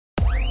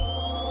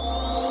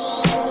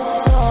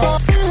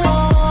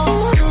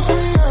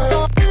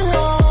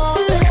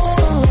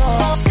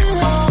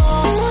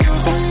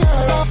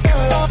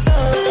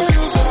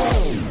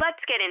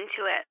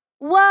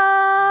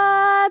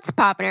What's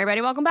poppin',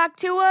 everybody? Welcome back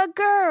to A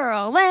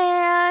Girl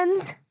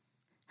and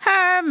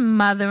Her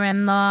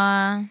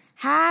mother-in-law.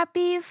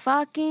 Happy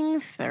fucking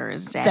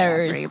Thursday,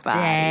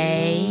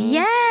 everybody.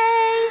 Yay!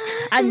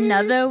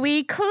 Another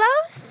week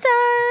closer.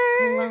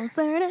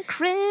 Closer to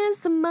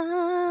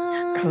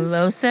Christmas.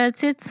 Closer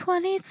to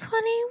 2021.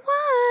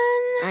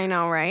 I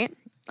know, right?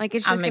 Like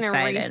it's just I'm gonna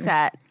excited.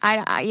 reset.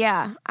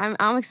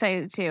 I'm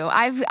excited too.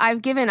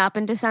 I've given up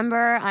in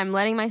December. I'm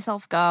letting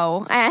myself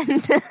go,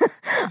 and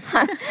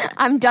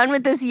I'm done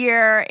with this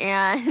year,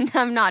 and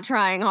I'm not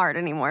trying hard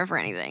anymore for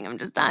anything. I'm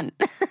just done.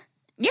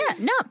 Yeah,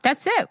 no,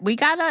 that's it. We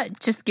gotta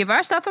just give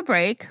ourselves a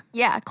break.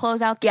 Yeah,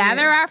 close out the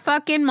Gather year. our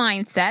fucking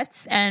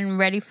mindsets and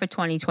ready for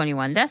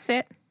 2021. That's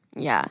it.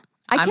 Yeah.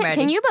 I'm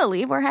ready. Can you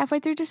believe we're halfway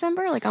through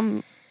December?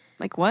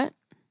 What?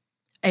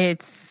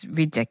 It's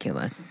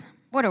ridiculous.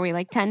 What are we,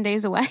 like 10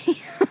 days away?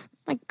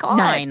 My God.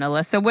 9,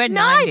 Alyssa. We're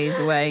 9 days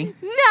away.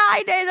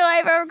 9 days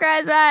away from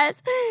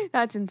Christmas.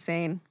 That's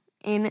insane.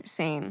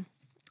 Insane.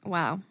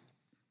 Wow.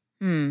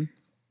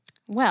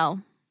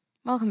 Well,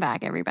 welcome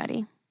back,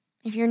 everybody.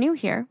 If you're new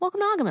here, welcome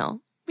to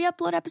Agamill. We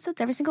upload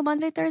episodes every single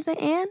Monday, Thursday,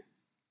 and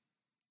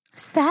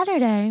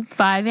Saturday,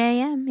 5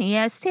 a.m.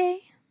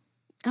 EST.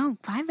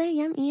 5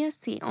 a.m.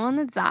 EST on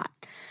the dot.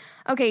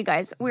 Okay, you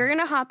guys, we're going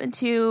to hop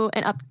into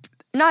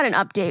not an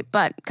update,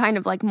 but kind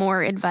of like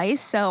more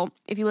advice. So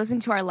if you listen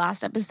to our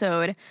last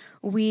episode,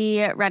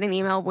 we read an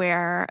email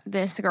where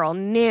this girl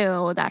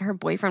knew that her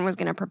boyfriend was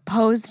going to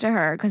propose to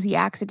her because he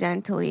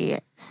accidentally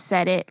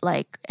said it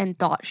and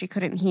thought she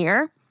couldn't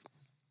hear.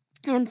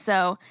 And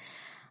so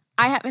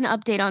I have an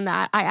update on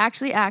that. I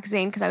actually asked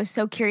Zane because I was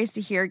so curious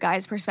to hear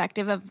Guy's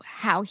perspective of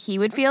how he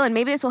would feel. And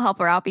maybe this will help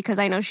her out because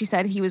I know she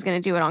said he was going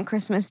to do it on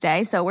Christmas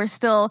Day. So we're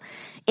still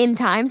in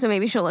time. So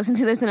maybe she'll listen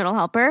to this and it'll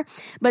help her.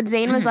 But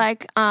Zane was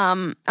like,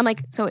 I'm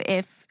like, so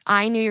if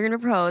I knew you were going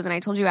to propose and I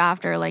told you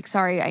after,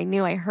 sorry, I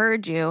knew I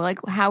heard you,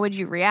 how would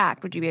you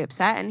react? Would you be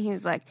upset? And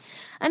he's like,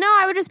 I know,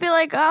 I would just be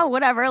like, oh,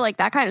 whatever.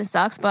 That kind of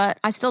sucks. But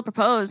I still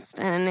proposed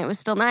and it was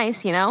still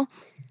nice, you know?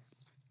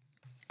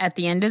 At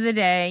the end of the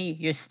day,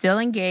 you're still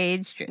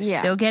engaged, you're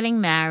still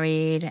getting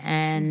married,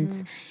 and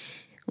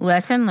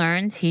lesson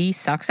learned, he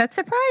sucks at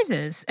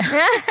surprises.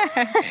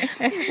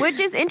 Which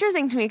is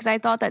interesting to me because I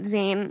thought that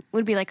Zane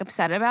would be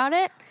upset about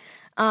it.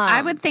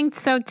 I would think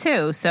so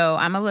too, so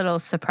I'm a little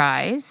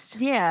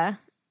surprised. Yeah.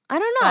 I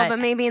don't know, but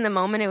maybe in the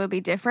moment it would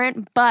be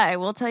different. But I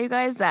will tell you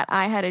guys that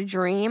I had a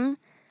dream.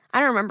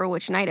 I don't remember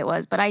which night it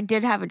was, but I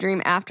did have a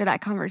dream after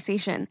that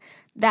conversation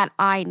that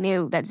I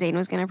knew that Zane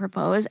was going to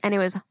propose, and it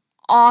was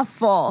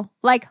awful,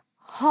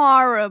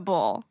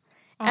 horrible.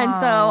 And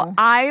so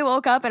I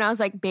woke up and I was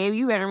like, babe,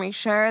 you better make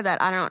sure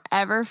that I don't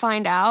ever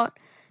find out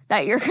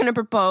that you're going to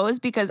propose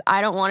because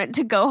I don't want it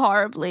to go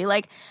horribly.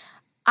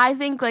 I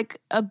think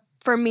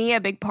for me,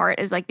 a big part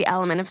is the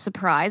element of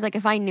surprise.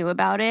 If I knew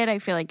about it, I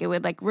feel like it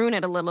would ruin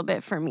it a little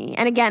bit for me.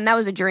 And again, that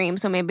was a dream,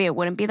 so maybe it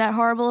wouldn't be that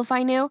horrible if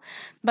I knew.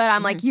 But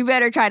I'm you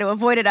better try to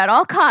avoid it at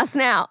all costs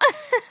now.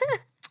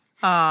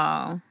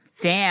 Oh.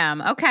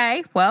 Damn.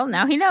 Okay. Well,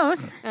 now he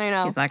knows. I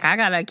know. He's like, I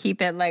gotta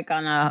keep it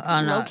on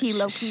a low key.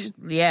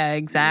 Yeah,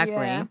 exactly.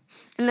 Yeah.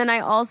 And then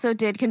I also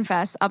did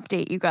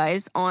update you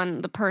guys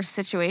on the purse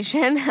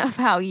situation of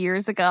how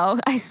years ago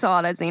I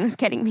saw that Zane was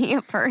getting me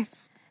a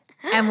purse.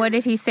 And what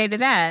did he say to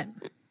that?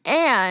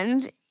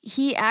 And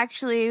he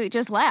actually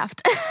just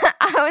laughed.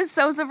 I was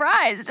so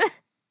surprised.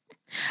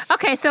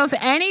 Okay, so if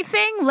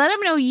anything, let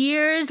him know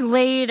years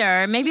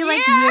later. Maybe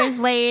years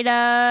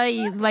later,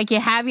 you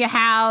have your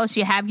house,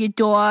 you have your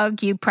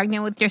dog, you're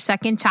pregnant with your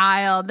second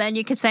child. Then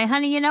you could say,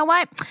 honey, you know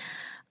what?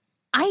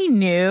 I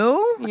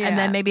knew. Yeah. And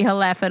then maybe he'll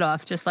laugh it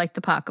off, just like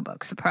the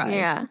pocketbook surprise.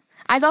 Yeah.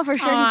 I thought for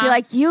sure he'd be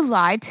like, you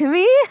lied to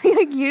me?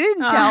 You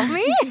didn't tell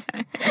me?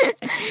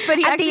 But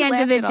he at the end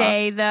of the laughed it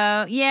day,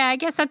 though, yeah, I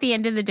guess at the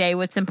end of the day,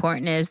 what's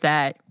important is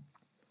that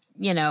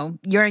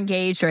you're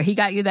engaged or he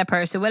got you that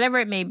purse or whatever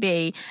it may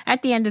be.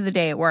 At the end of the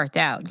day, it worked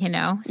out, So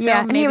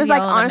yeah, and he was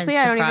like, honestly,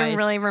 I don't even surprise.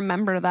 really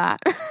remember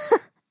that.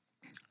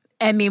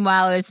 And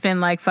meanwhile, it's been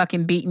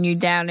fucking beating you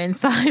down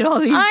inside all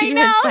these years. I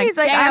know. He's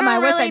like, damn, I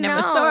wish really I never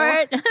know.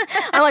 saw it.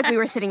 I'm we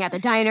were sitting at the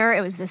diner.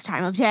 It was this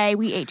time of day.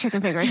 We ate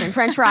chicken fingers and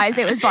french fries.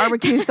 It was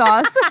barbecue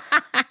sauce.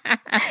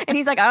 And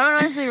he's like, I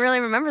don't honestly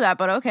really remember that,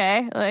 but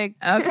okay. Okay,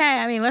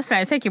 I mean, listen,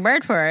 I take your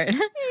word for it. Yeah.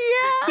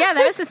 Yeah,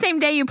 that was the same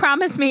day you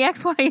promised me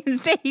X, Y, and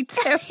Z,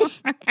 too.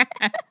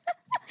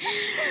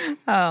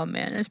 Oh,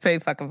 man, it's pretty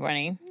fucking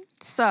funny.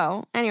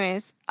 So,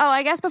 anyways. Oh,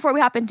 I guess before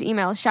we hop into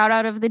emails, shout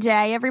out of the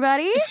day,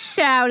 everybody.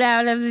 Shout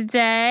out of the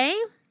day.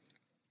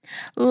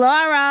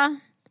 Laura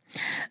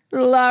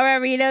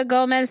Rita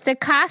Gomez da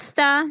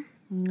Costa.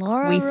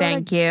 Laura, we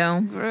thank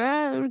you.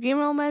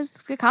 Gomez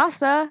da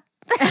Costa.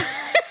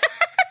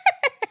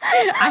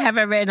 I have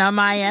it written on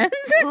my end.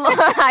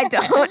 I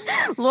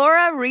don't.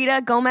 Laura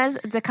Rita Gomez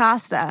da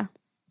Costa.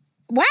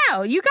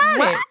 Wow, you got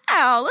it.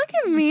 Wow, look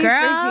at me Girl.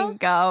 freaking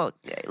go.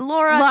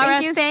 Laura,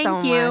 thank you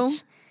so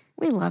much.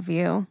 We love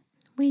you.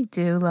 We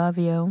do love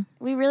you.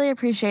 We really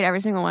appreciate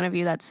every single one of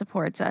you that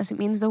supports us. It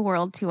means the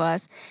world to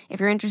us. If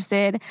you're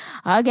interested,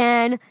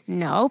 again,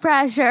 no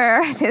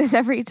pressure. I say this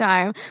every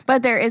time,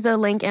 but there is a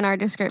link in our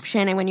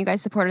description. And when you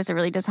guys support us, it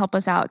really does help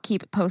us out.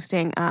 Keep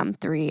posting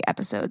 3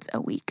 episodes a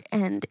week.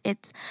 And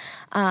it's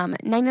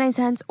 99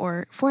 cents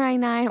or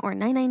 $4.99 or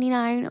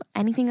 $9.99,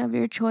 anything of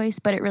your choice.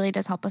 But it really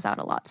does help us out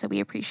a lot. So we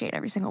appreciate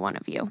every single one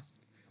of you.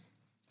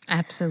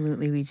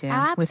 Absolutely, we do.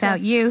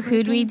 Without you,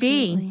 who'd we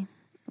be?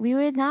 We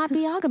would not be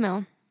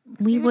Agahmil.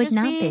 We would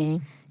not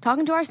be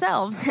talking to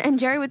ourselves. And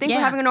Jerry would think we're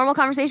having a normal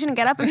conversation and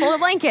get up and fold a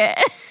blanket.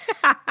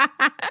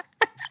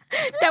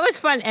 That was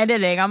fun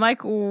editing. I'm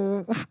like,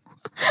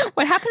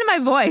 what happened to my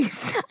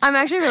voice? I'm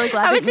actually really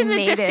glad that you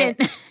made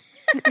it.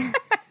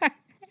 I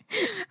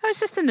was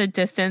just in the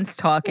distance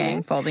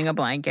talking, folding a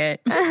blanket.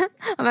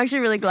 I'm actually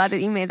really glad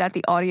that you made that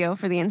the audio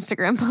for the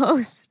Instagram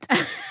post.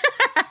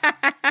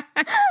 I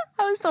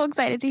was so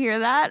excited to hear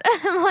that.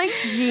 I'm like,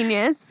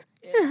 genius.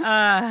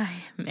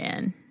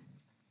 Man.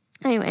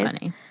 Anyways.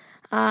 Funny.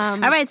 All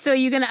right, so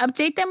you're going to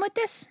update them with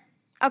this?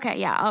 Okay,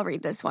 yeah, I'll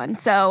read this one.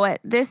 So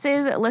this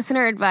is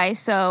listener advice.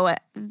 So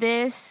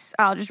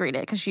I'll just read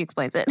it because she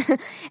explains it.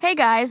 Hey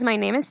guys, my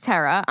name is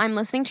Tara. I'm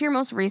listening to your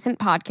most recent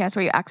podcast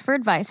where you asked for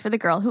advice for the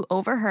girl who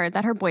overheard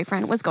that her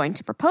boyfriend was going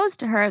to propose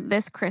to her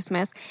this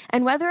Christmas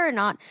and whether or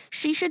not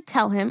she should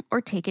tell him or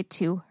take it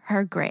to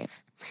her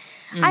grave.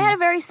 I had a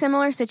very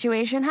similar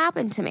situation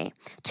happen to me.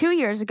 2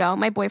 years ago,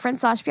 my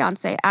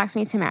boyfriend/fiance asked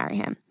me to marry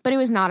him, but it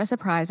was not a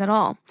surprise at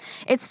all.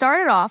 It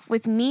started off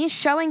with me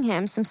showing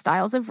him some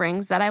styles of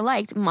rings that I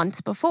liked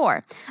months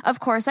before. Of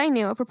course, I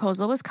knew a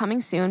proposal was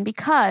coming soon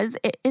because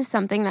it is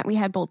something that we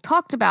had both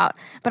talked about,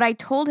 but I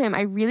told him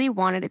I really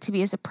wanted it to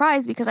be a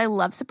surprise because I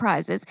love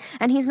surprises,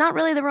 and he's not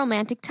really the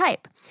romantic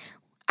type.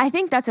 I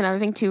think that's another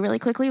thing too, really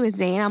quickly with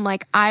Zane. I'm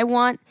like, I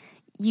want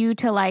you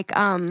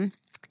to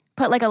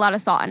put like a lot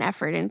of thought and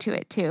effort into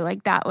it too.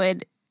 Like that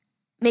would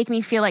make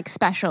me feel like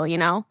special, you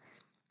know?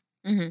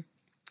 Mm-hmm.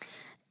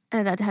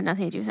 And that had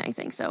nothing to do with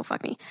anything, so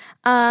fuck me.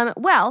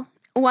 Well,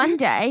 one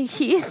day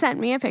he sent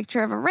me a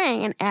picture of a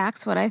ring and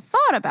asked what I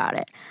thought about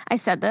it. I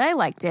said that I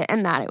liked it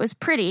and that it was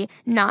pretty,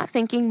 not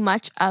thinking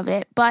much of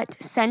it,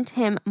 but sent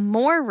him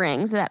more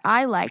rings that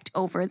I liked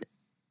over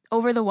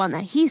the one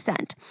that he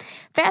sent.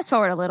 Fast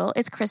forward a little,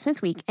 it's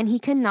Christmas week, and he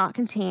cannot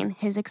contain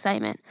his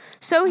excitement.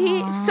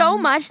 So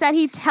much that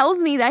he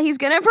tells me that he's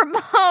gonna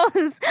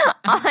propose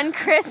on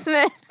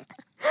Christmas.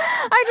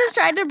 I just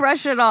tried to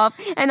brush it off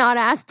and not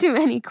ask too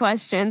many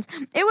questions.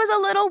 It was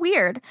a little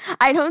weird.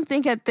 I don't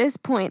think at this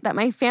point that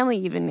my family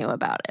even knew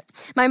about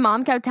it. My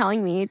mom kept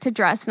telling me to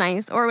dress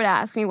nice or would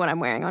ask me what I'm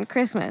wearing on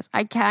Christmas.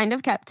 I kind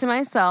of kept to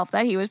myself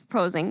that he was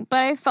proposing,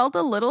 but I felt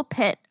a little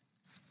pit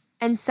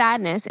and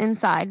sadness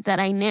inside that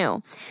I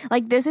knew.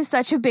 Like, this is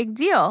such a big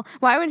deal.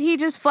 Why would he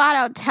just flat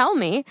out tell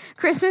me?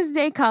 Christmas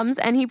Day comes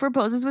and he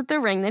proposes with the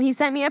ring that he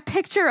sent me a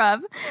picture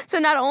of. So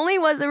not only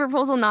was the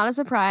proposal not a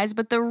surprise,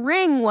 but the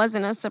ring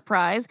wasn't a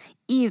surprise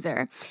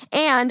either.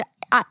 And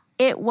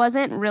it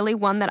wasn't really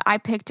one that I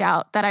picked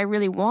out that I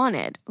really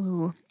wanted.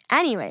 Ooh.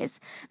 Anyways,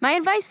 my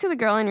advice to the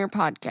girl in your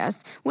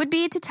podcast would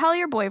be to tell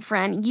your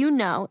boyfriend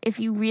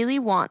if you really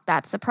want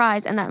that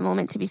surprise and that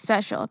moment to be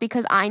special,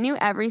 because I knew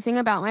everything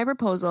about my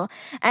proposal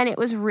and it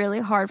was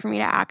really hard for me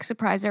to act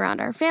surprised around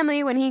our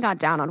family when he got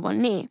down on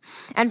one knee.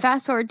 And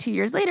fast forward 2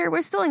 years later,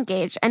 we're still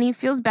engaged and he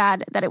feels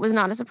bad that it was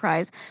not a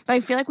surprise, but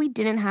I feel like we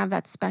didn't have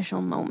that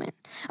special moment.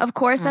 Of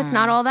course, that's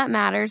not all that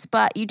matters,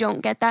 but you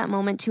don't get that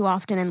moment too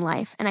often in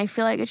life, and I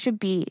feel like it should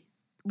be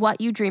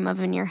what you dream of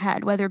in your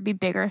head, whether it be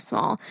big or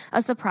small,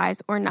 a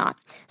surprise or not.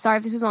 Sorry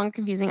if this was long or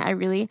confusing. I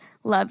really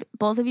love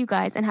both of you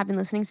guys and have been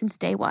listening since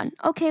day one.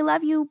 Okay,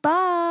 love you.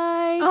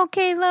 Bye.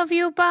 Okay, love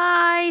you.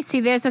 Bye.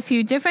 See, there's a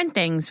few different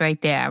things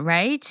right there,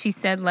 right? She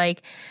said,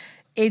 like,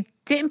 it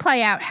didn't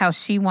play out how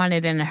she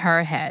wanted in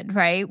her head,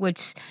 right?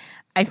 Which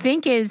I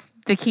think is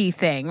the key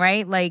thing,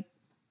 right? Like,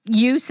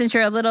 you, since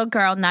you're a little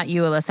girl, not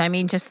you, Alyssa, I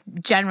mean, just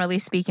generally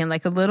speaking,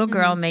 like a little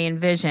girl may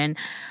envision,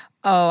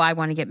 oh, I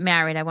want to get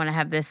married. I want to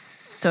have this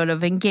sort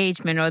of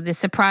engagement or this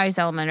surprise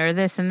element or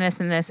this and this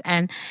and this.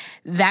 And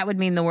that would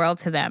mean the world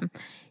to them.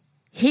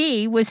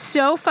 He was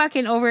so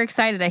fucking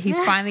overexcited that he's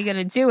finally going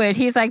to do it.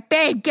 He's like,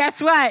 babe,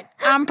 guess what?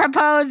 I'm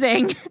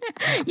proposing.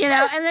 And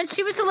then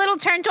she was a little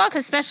turned off,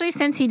 especially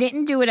since he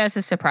didn't do it as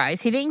a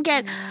surprise. He didn't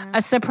get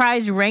a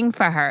surprise ring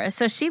for her.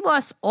 So she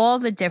lost all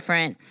the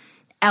different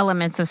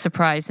elements of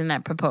surprise in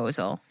that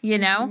proposal,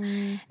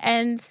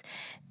 And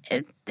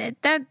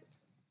that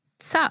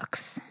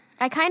sucks.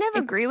 I kind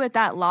of agree with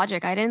that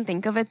logic. I didn't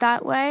think of it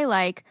that way.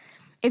 Like,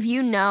 if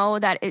you know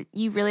that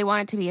you really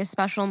want it to be a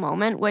special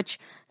moment, which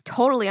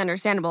totally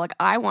understandable. Like,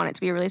 I want it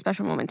to be a really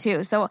special moment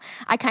too. So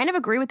I kind of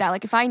agree with that.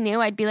 Like, if I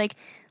knew, I'd be like,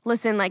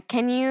 listen, like,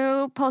 can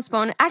you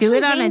postpone? Actually, do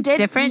it on a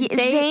different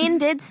date? Zane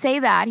did say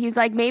that. He's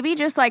like, maybe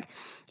just like,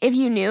 if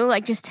you knew,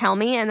 like, just tell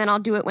me and then I'll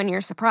do it when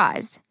you're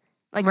surprised.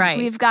 Like, Right.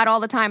 we've got all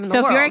the time in the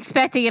So world. if you're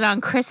expecting it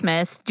on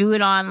Christmas, do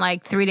it on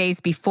like 3 days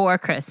before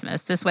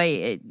Christmas. This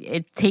way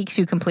it takes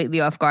you completely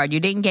off guard.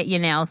 You didn't get your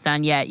nails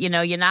done yet. You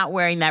know, you're not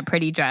wearing that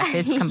pretty dress.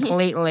 It's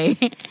completely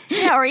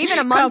yeah, or even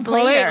a month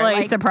later. completely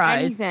Like,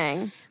 surprised.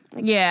 anything.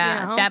 Like,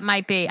 Yeah, you know? that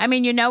might be. I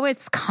mean, you know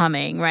it's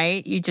coming,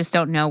 right? You just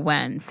don't know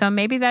when. So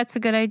maybe that's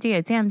a good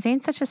idea. Damn,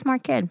 Zane's such a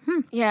smart kid.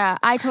 Yeah,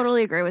 I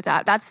totally agree with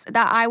that. That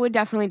I would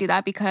definitely do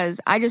that because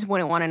I just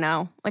wouldn't want to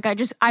know. Like, I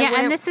Yeah, wouldn't.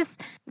 and this is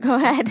Go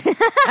ahead.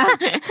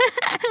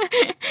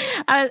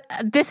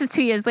 this is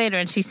 2 years later,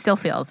 and she still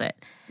feels it.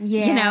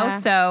 Yeah. You know,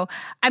 so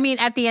I mean,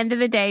 at the end of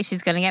the day,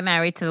 she's going to get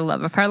married to the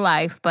love of her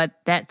life, but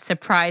that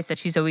surprise that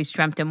she's always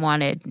dreamt and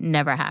wanted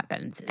never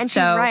happened. And she's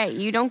right.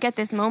 You don't get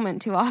this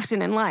moment too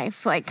often in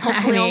life. Like,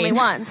 hopefully only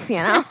once, you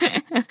know?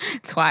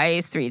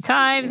 Twice, 3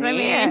 times. I mean,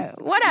 yeah,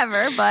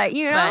 whatever. But,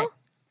 you know? but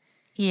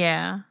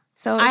yeah.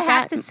 So I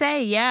have to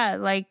say, yeah,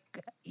 like,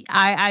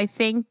 I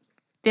think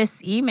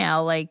this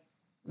email, like,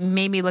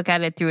 made me look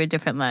at it through a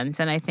different lens.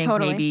 And I think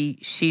Totally. maybe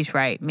she's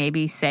right.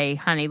 Maybe say,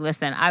 honey,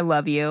 listen, I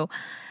love you.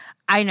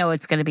 I know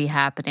it's going to be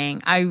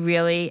happening.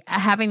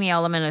 Having the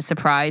element of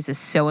surprise is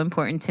so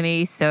important to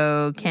me.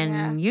 So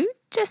can you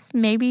just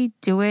maybe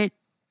do it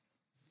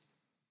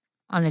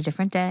on a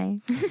different day?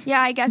 Yeah,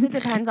 I guess it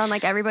depends on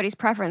like everybody's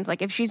preference.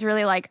 Like if she's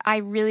really like, I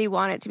really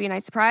want it to be a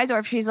nice surprise, or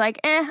if she's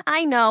like,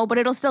 I know, but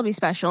it'll still be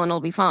special and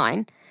it'll be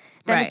fine.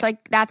 Then Right. it's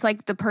like, that's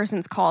like the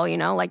person's call, you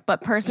know? Like, but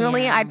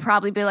personally, Yeah. I'd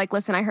probably be like,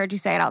 listen, I heard you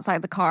say it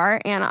outside the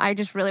car and I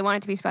just really want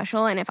it to be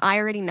special. And if I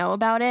already know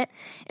about it,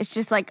 it's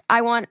just like,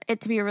 I want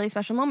it to be a really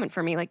special moment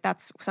for me. Like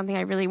that's something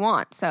I really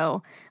want.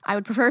 So I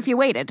would prefer if you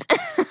waited.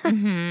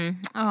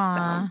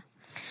 Aw.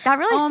 That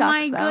really Oh sucks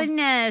my though.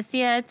 goodness.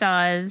 Yeah, it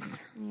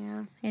does.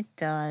 Yeah. It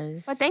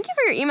does. But thank you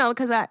for your email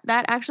because that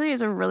actually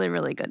is a really,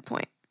 really good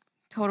point.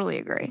 Totally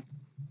agree.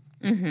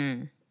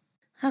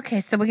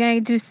 Okay, so we're going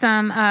to do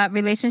some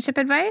relationship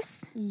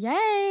advice.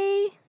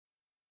 Yay.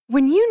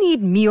 When you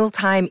need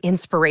mealtime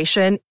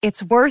inspiration,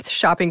 it's worth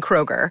shopping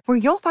Kroger, where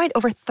you'll find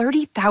over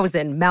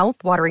 30,000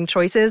 mouth-watering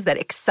choices that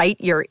excite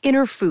your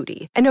inner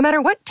foodie. And no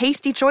matter what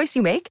tasty choice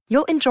you make,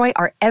 you'll enjoy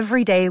our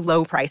everyday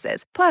low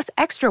prices, plus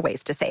extra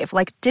ways to save,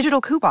 like digital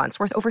coupons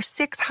worth over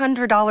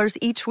 $600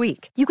 each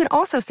week. You can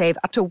also save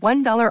up to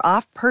 $1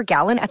 off per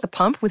gallon at the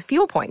pump with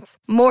fuel points.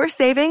 More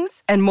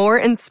savings and more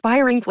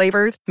inspiring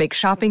flavors make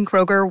shopping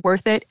Kroger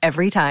worth it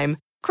every time.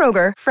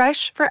 Kroger,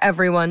 fresh for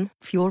everyone.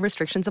 Fuel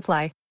restrictions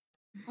apply.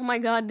 Oh my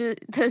God,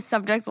 the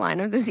subject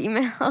line of this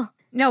email.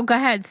 No, go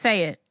ahead,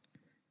 say it.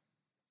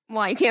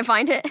 Why, you can't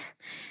find it?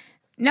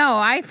 No,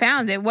 I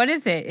found it. What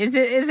is it? Is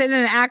it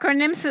an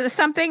acronym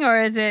something, or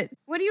is it?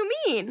 What do you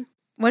mean?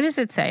 What does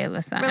it say,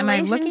 Alyssa? Am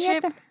I looking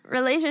at the?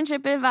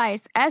 Relationship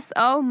advice.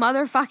 SO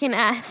motherfucking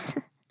S.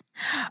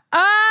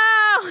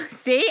 Oh,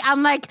 see,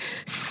 I'm like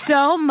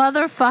so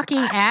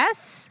motherfucking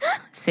S.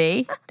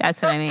 See,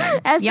 that's what I mean.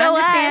 SOS. You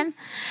understand?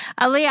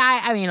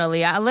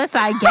 Alyssa,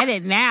 I get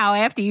it now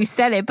after you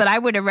said it, but I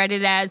would have read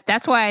it as,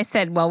 that's why I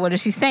said, well, what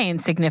is she saying?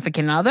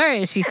 Significant other?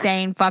 Is she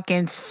saying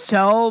fucking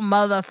so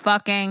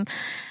motherfucking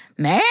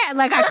man?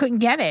 Like, I couldn't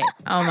get it.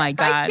 Oh my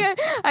God.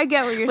 I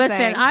get what you're Listen,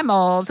 saying. I'm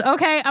old.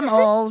 Okay, I'm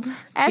old. SO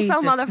Jesus,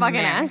 motherfucking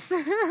man. S.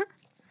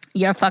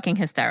 You're fucking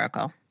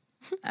hysterical.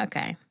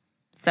 Okay,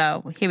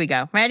 so here we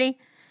go. Ready?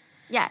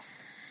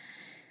 Yes.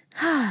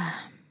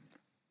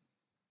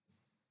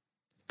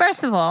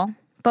 First of all,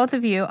 both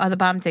of you are the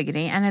bomb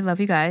diggity, and I love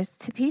you guys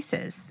to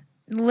pieces.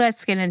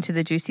 Let's get into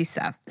the juicy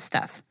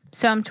stuff.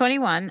 So I'm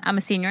 21. I'm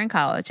a senior in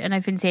college, and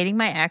I've been dating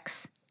my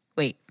ex.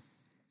 Wait.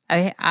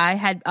 I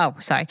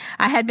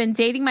had been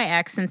dating my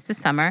ex since the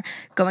summer,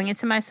 going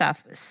into my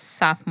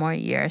sophomore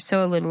year,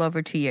 so a little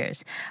over 2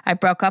 years. I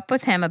broke up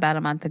with him about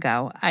a month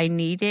ago. I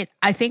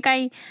think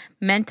I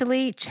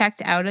mentally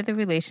checked out of the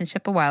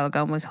relationship a while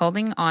ago and was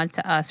holding on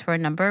to us for a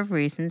number of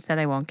reasons that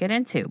I won't get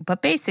into.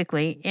 But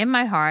basically, in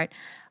my heart,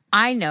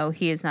 I know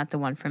he is not the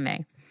one for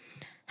me.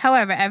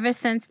 However, ever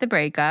since the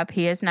breakup,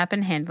 he has not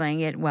been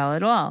handling it well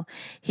at all.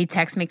 He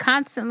texts me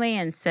constantly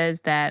and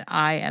says that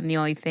I am the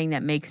only thing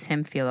that makes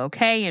him feel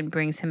okay and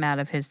brings him out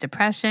of his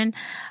depression.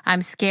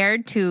 I'm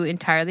scared to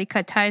entirely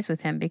cut ties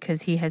with him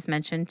because he has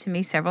mentioned to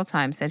me several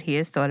times that he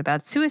has thought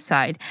about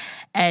suicide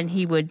and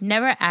he would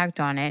never act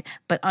on it,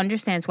 but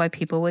understands why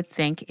people would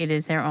think it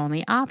is their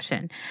only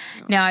option.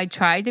 Now, I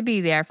tried to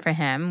be there for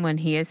him when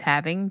he is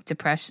having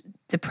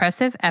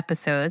depressive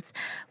episodes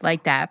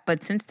like that,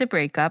 but since the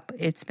breakup,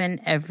 it's been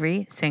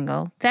every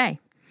single day.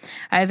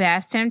 I've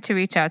asked him to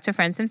reach out to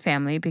friends and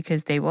family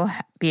because they will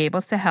be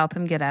able to help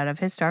him get out of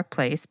his dark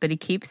place, but he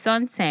keeps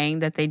on saying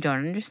that they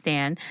don't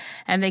understand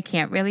and they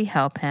can't really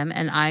help him,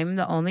 and I'm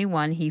the only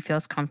one he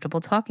feels comfortable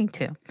talking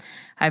to.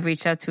 I've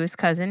reached out to his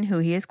cousin, who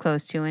he is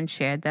close to, and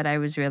shared that I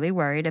was really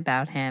worried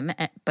about him,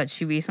 but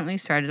she recently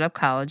started up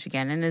college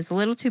again and is a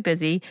little too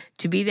busy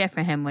to be there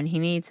for him when he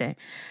needs it.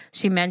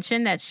 She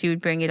mentioned that she would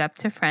bring it up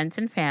to friends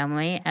and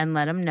family and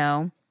let them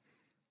know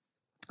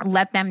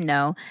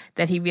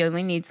that he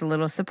really needs a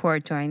little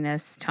support during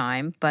this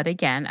time. But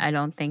again, I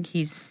don't think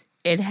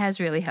it has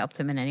really helped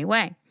him in any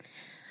way.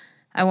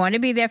 I want to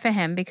be there for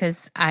him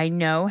because I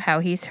know how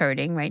he's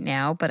hurting right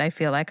now, but I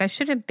feel like I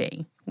shouldn't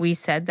be. We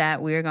said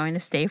that we are going to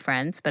stay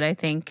friends, but I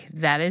think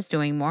that is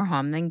doing more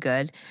harm than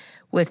good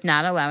with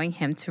not allowing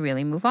him to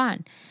really move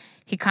on.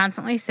 He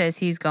constantly says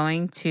he's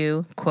going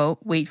to, quote,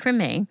 wait for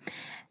me.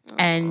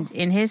 And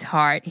in his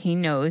heart, he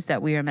knows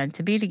that we are meant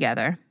to be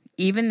together.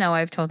 Even though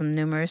I've told him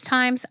numerous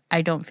times,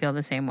 I don't feel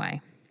the same way.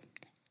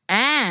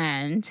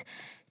 And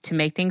to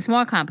make things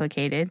more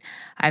complicated,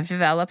 I've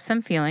developed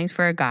some feelings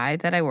for a guy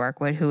that I work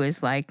with who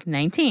is like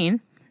 19.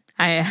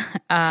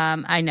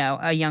 I know,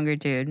 a younger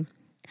dude.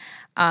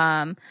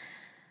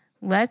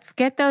 Let's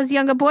get those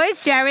younger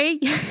boys, Jerry.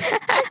 You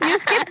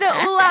skipped the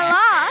ooh la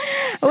la.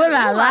 Ooh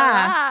la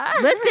la.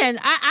 Listen,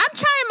 I'm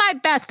trying my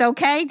best,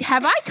 okay?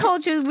 Have I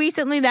told you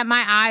recently that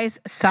my eyes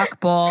suck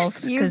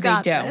balls? You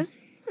got they do. this.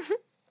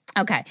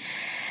 Okay.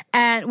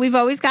 And we've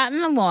always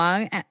gotten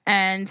along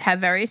and have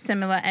very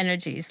similar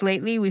energies.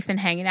 Lately, we've been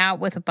hanging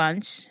out a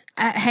bunch,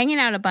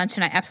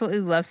 and I absolutely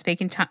love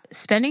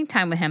spending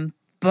time with him.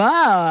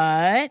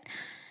 But,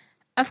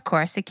 of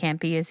course, it can't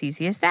be as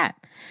easy as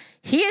that.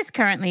 He is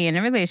currently in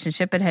a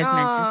relationship, but has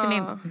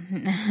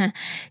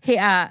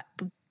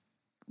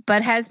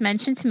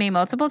mentioned to me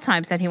multiple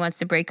times that he wants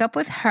to break up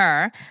with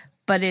her,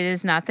 but it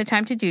is not the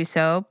time to do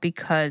so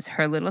because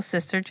her little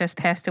sister just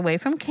passed away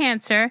from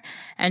cancer,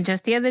 and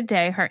just the other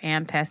day, her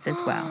aunt passed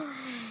as well.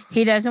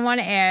 He doesn't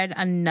want to add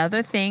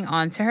another thing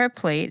onto her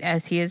plate,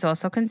 as he is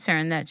also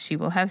concerned that she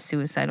will have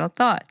suicidal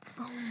thoughts.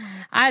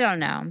 I don't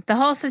know. The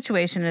whole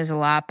situation is a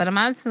lot, but I'm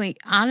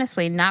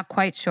honestly not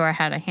quite sure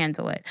how to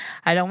handle it.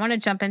 I don't want to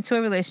jump into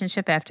a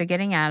relationship after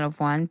getting out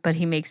of one, but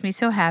he makes me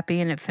so happy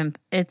and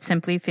it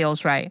simply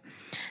feels right.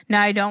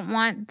 Now, I don't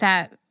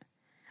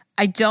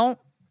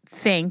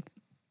think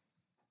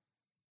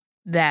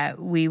that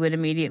we would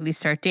immediately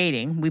start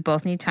dating. We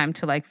both need time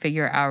to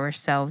figure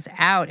ourselves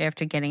out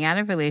after getting out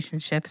of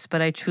relationships,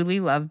 but I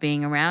truly love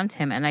being around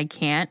him and I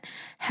can't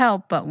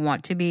help but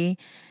want to be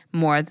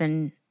more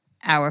than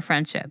our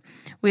friendship.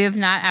 We have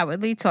not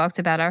outwardly talked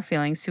about our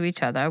feelings to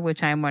each other,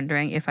 which I am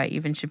wondering if I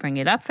even should bring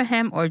it up for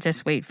him or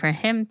just wait for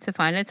him to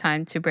find a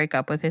time to break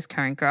up with his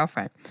current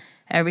girlfriend.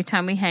 Every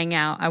time we hang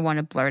out, I want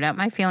to blurt out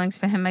my feelings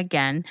for him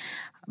again.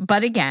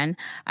 But again,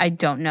 I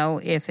don't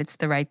know if it's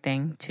the right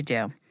thing to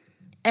do.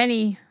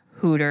 Any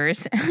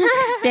hooters.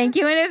 Thank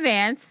you in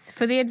advance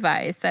for the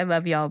advice. I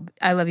love y'all.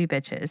 I love you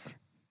bitches.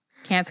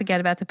 Can't forget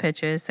about the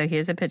pictures. So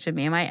here's a picture of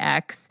me and my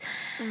ex.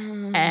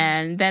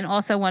 And then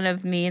also one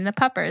of me and the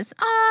puppers.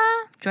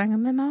 Drawing a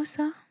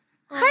mimosa.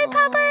 Hi,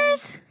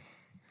 puppers.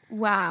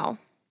 Wow.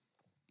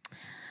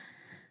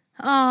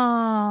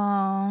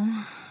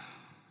 Oh,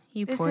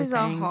 you this poor is thing.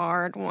 a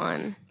hard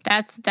one.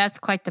 That's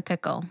quite the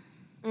pickle.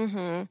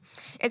 Mm-hmm.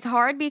 It's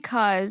hard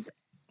because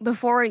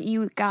before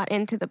you got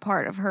into the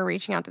part of her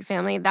reaching out to the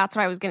family, that's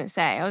what I was going to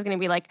say. I was going to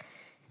be like,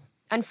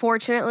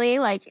 unfortunately,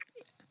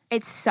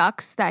 it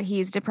sucks that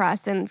he's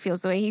depressed and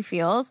feels the way he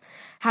feels.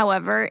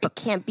 However, it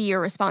can't be your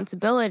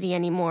responsibility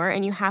anymore,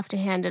 and you have to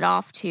hand it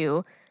off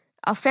to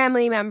a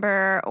family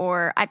member,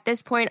 or at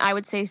this point, I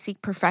would say seek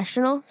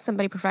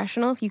somebody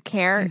professional if you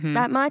care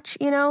that much,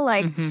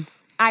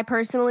 I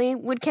personally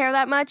would care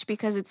that much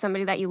because it's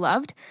somebody that you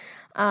loved,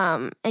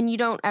 and you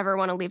don't ever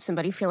want to leave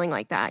somebody feeling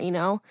like that,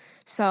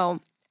 So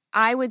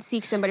I would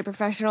seek somebody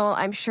professional.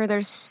 I'm sure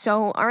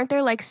aren't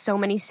there so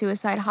many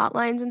suicide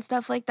hotlines and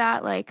stuff like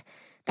that,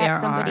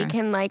 that somebody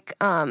can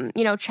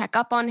check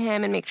up on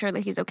him and make sure that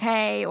he's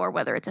okay, or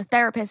whether it's a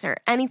therapist or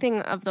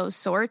anything of those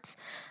sorts.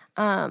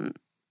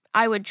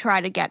 I would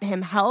try to get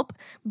him help,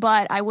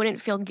 but I wouldn't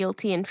feel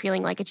guilty and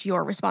feeling like it's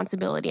your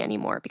responsibility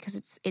anymore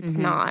because it's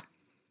not.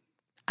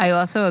 I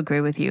also agree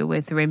with you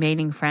with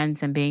remaining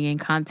friends and being in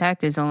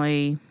contact is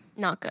only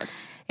not good.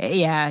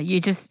 Yeah,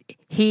 you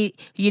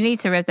need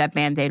to rip that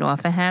Band-Aid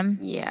off of him.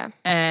 Yeah.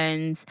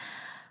 And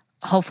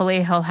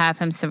hopefully he'll have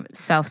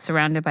himself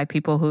surrounded by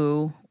people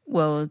who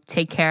will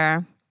take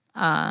care.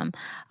 A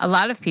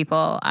lot of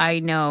people I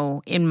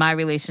know in my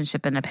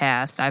relationship in the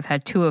past, I've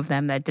had 2 of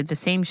them that did the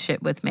same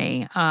shit with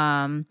me.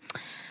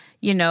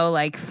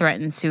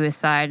 Threatened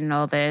suicide and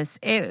all this.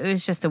 It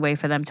was just a way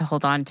for them to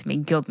hold on to me,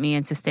 guilt me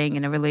into staying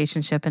in a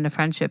relationship and a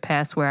friendship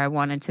past where I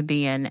wanted to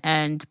be in.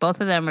 And both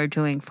of them are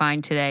doing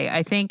fine today.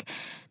 I think,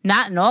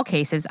 not in all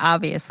cases,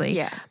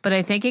 obviously, but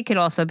I think it could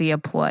also be a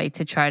ploy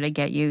to try to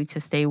get you to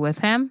stay with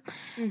him.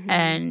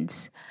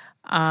 And,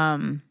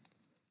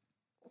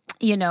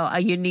 you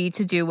need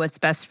to do what's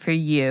best for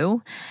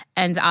you.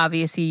 And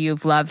obviously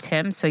you've loved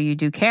him, so you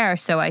do care.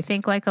 So I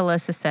think, like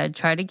Alyssa said,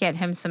 try to get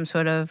him some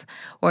sort of,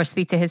 or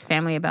speak to his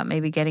family about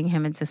maybe getting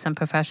him into some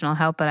professional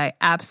help. But I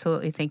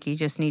absolutely think you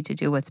just need to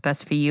do what's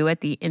best for you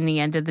in the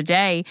end of the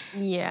day.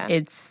 Yeah.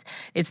 He's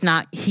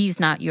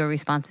not your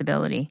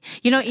responsibility.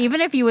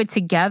 Even if you were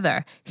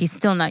together, he's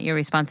still not your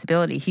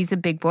responsibility. He's a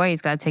big boy.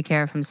 He's got to take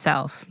care of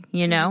himself,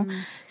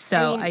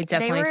 So I definitely think.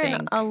 They were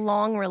in a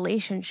long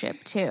relationship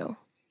too,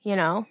 he's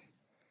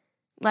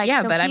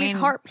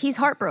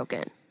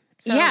heartbroken.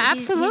 So Yeah,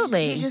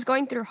 absolutely. He's just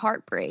going through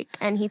heartbreak,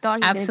 and he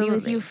thought he was going to be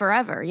with you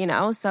forever,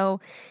 So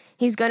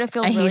he's going to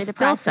feel And he really still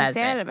depressed and says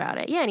sad it. about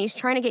it. Yeah, and he's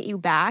trying to get you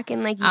back,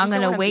 and like, I'm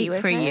going to wait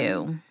for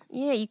you.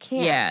 Yeah, you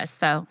can't. Yeah,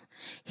 so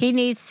he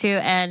needs to,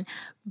 and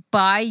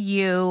by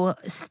you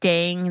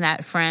staying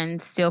that friend,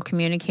 still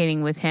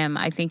communicating with him,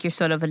 I think you're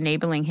sort of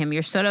enabling him.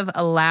 You're sort of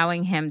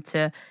allowing him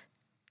to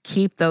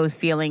keep those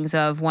feelings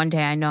of one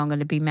day I know I'm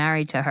going to be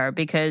married to her,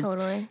 because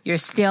you're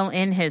still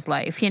in his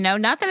life,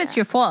 Not that it's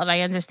your fault, and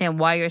I understand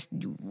why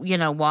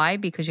why,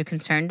 because you're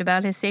concerned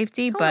about his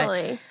safety,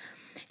 but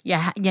you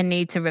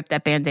need to rip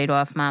that Band-Aid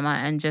off, mama,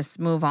 and just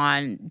move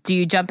on. Do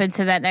you jump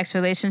into that next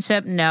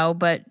relationship? No,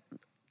 but,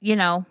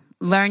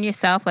 learn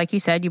yourself. Like you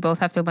said, you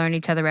both have to learn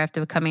each other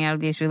after coming out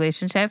of these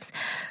relationships,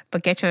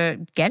 but get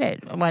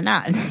it. Why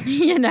not?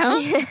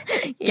 Get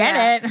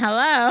it.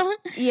 Hello.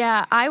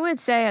 Yeah, I would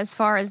say as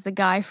far as the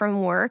guy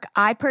from work,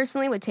 I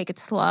personally would take it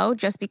slow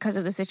just because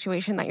of the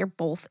situation that you're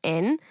both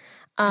in.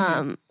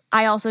 I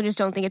also just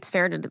don't think it's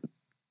fair to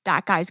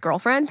that guy's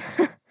girlfriend.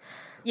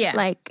 Yeah.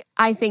 Like,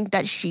 I think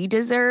that she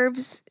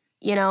deserves,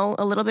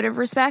 a little bit of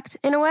respect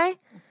in a way.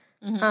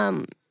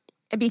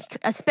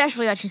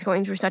 Especially that she's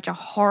going through such a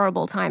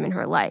horrible time in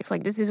her life.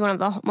 Like, this is one of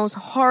the most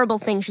horrible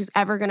things she's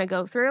ever going to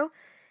go through.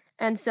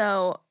 And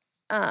so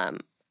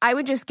I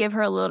would just give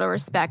her a little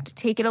respect.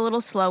 Take it a little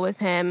slow with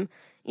him.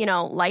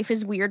 Life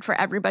is weird for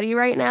everybody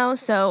right now.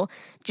 So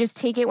just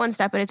take it one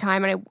step at a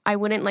time. And I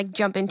wouldn't, like,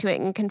 jump into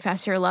it and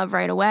confess your love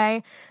right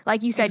away.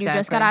 Like you said, You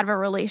just got out of a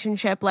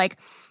relationship. Like,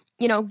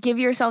 give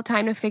yourself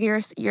time to figure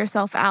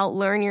yourself out.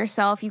 Learn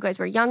yourself. You guys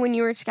were young when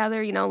you were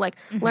together.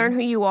 Learn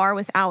who you are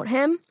without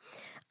him.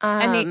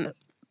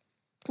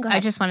 I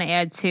just want to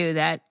add too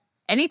that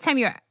anytime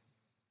you're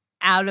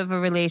out of a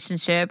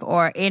relationship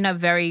or in a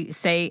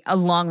a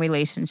long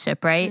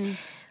relationship, right?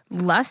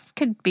 Lust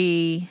could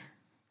be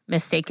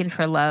mistaken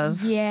for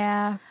love.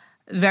 Yeah.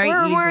 Very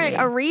easily.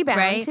 Or a rebound,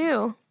 right?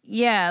 too.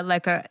 Yeah,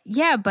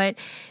 but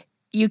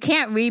you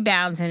can't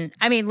rebound. And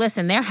I mean,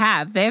 listen, there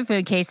have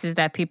been cases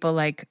that people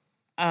like,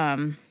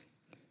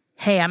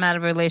 hey, I'm out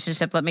of a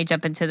relationship, let me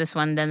jump into this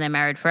one, then they're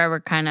married forever,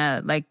 kind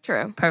of like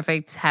True.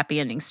 Perfect, happy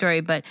ending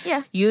story. But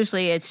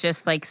usually it's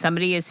just like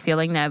somebody is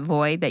feeling that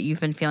void that you've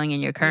been feeling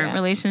in your current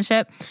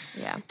relationship.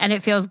 Yeah. And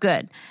it feels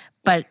good.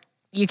 But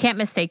you can't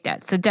mistake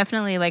that. So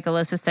definitely, like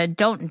Alyssa said,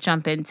 don't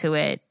jump into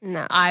it.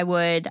 No. I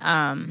would...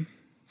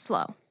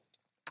 slow.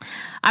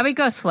 I would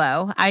go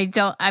slow.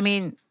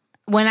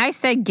 When I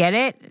said get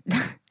it,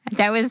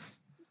 that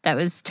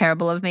was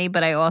terrible of me,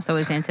 but I also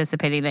was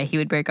anticipating that he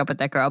would break up with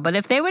that girl. But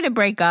if they were to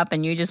break up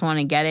and you just want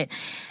to get it,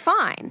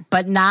 fine.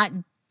 But not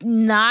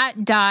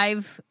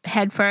dive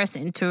headfirst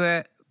into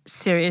a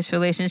serious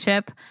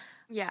relationship.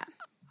 Yeah.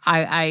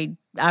 I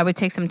would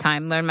take some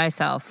time, learn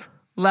myself,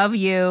 love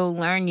you,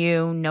 learn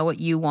you, know what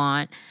you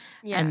want,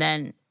 and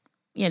then,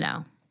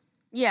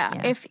 Yeah.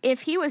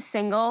 If he was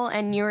single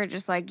and you were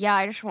just like,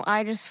 I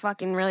just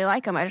fucking really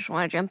like him, I just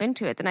want to jump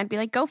into it, then I'd be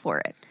like, go for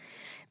it.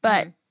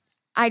 But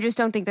I just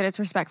don't think that it's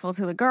respectful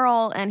to the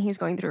girl, and he's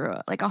going through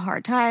a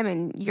hard time,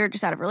 and you're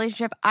just out of a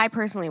relationship. I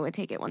personally would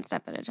take it one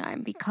step at a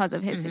time because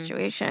of his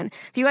situation.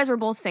 If you guys were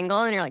both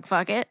single and you're like,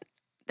 fuck it,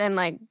 then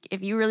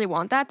if you really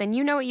want that, then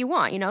you know what you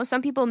want.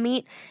 Some people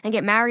meet and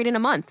get married in a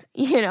month.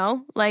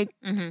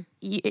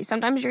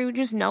 Sometimes you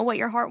just know what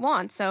your heart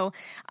wants. So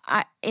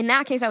in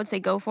that case, I would say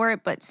go for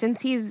it. But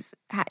since he's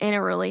in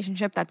a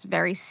relationship that's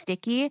very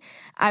sticky,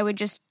 I would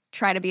just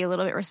try to be a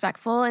little bit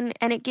respectful, and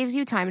it gives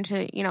you time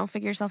to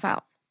figure yourself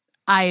out.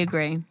 I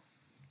agree.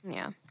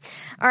 Yeah.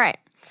 All right.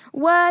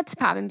 What's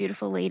poppin',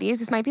 beautiful ladies?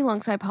 This might be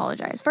long, so I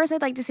apologize. First,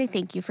 I'd like to say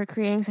thank you for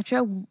creating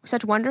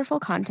such wonderful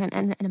content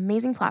and an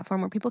amazing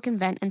platform where people can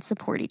vent and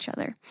support each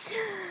other.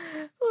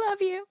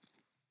 Love you.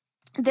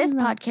 This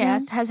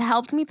podcast has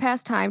helped me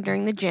pass time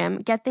during the gym,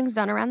 get things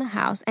done around the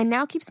house, and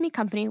now keeps me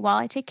company while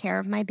I take care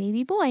of my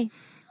baby boy.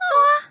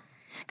 Aw.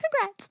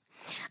 Congrats.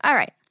 All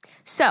right.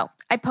 So,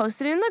 I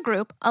posted in the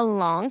group a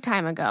long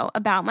time ago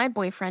about my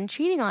boyfriend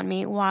cheating on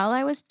me while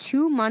I was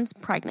 2 months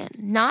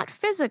pregnant. Not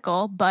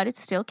physical, but it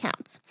still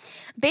counts.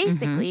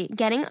 Basically,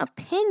 getting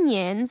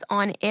opinions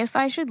on if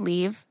I should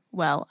leave.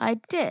 Well,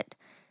 I did.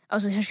 Oh,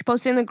 so she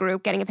posted in the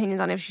group getting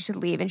opinions on if she should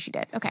leave, and she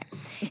did. Okay.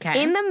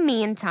 In the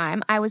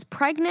meantime, I was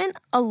pregnant,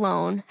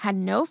 alone, had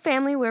no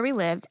family where we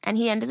lived, and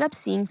he ended up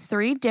seeing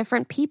 3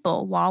 different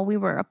people while we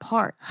were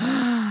apart.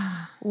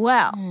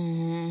 Well,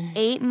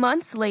 8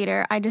 months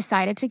later, I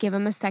decided to give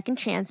him a second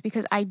chance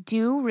because I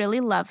do really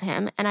love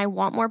him and I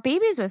want more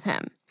babies with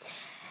him.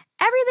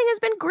 Everything has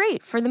been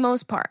great for the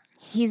most part.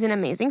 He's an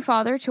amazing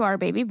father to our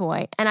baby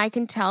boy, and I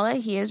can tell that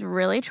he is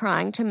really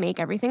trying to make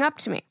everything up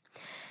to me.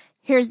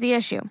 Here's the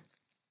issue.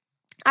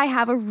 I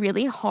have a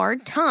really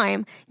hard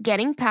time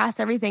getting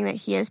past everything that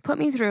he has put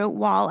me through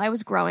while I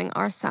was growing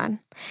our son.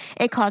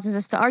 It causes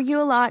us to argue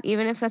a lot,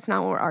 even if that's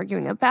not what we're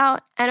arguing about,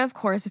 and of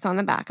course, it's on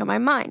the back of my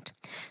mind.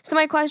 So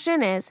my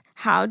question is,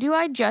 how do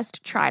I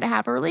just try to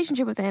have a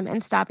relationship with him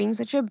and stop being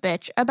such a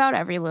bitch about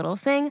every little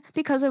thing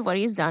because of what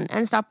he's done,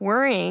 and stop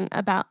worrying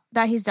about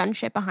that he's done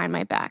shit behind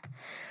my back?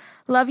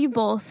 Love you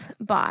both.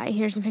 Bye.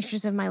 Here's some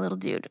pictures of my little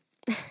dude.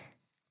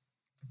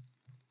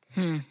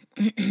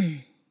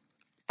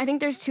 I think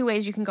there's two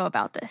ways you can go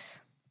about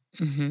this.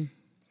 Mm-hmm.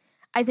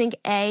 I think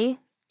A,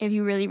 if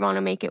you really want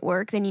to make it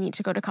work, then you need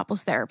to go to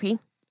couples therapy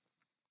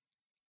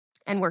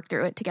and work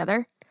through it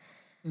together.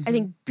 Mm-hmm. I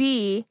think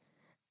B,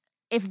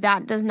 if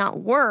that does not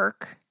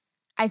work,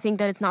 I think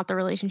that it's not the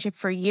relationship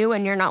for you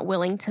and you're not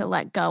willing to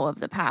let go of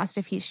the past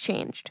if he's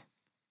changed.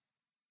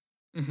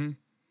 Mm-hmm.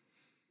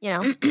 You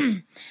know?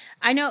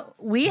 I know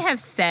we have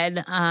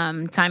said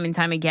time and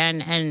time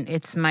again, and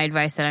it's my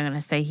advice that I'm going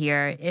to say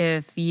here,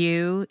 if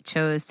you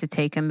chose to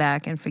take him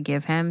back and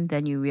forgive him,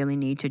 then you really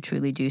need to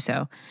truly do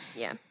so.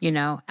 Yeah. You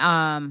know?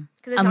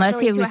 Because it's not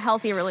going to a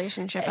healthy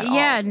relationship at all.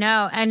 Yeah,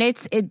 no. And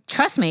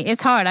trust me,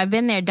 it's hard. I've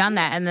been there, done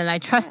that. And then I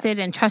trusted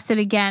and trusted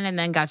again and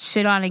then got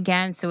shit on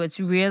again. So it's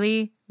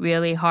really,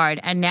 really hard.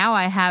 And now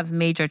I have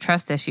major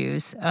trust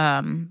issues,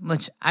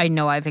 which I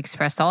know I've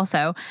expressed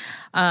also.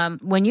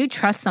 When you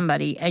trust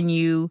somebody and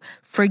you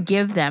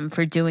forgive them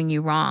for doing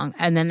you wrong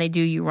and then they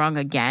do you wrong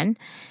again,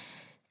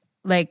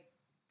 like,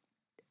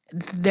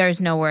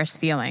 there's no worse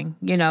feeling.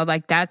 You know,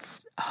 like,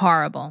 that's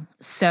horrible.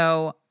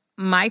 So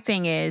my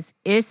thing is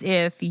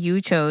if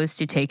you chose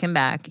to take him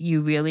back,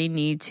 you really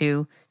need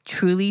to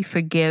truly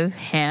forgive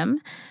him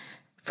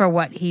for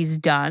what he's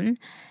done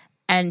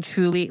and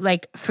truly,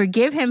 like,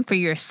 forgive him for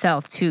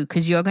yourself too,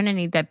 because you're going to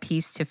need that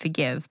peace to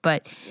forgive.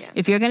 But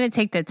if you're going to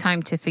take the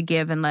time to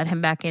forgive and let him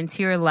back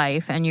into your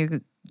life and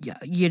you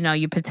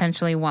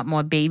potentially want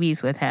more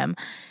babies with him,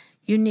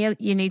 you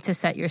need to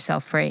set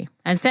yourself free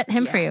and set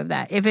him free of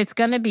that. If it's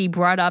going to be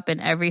brought up in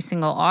every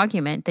single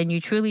argument, then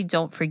you truly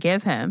don't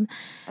forgive him.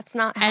 That's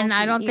not healthy. And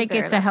I don't think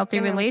it's a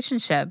healthy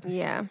relationship.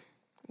 Yeah.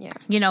 Yeah.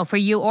 You know, for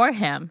you or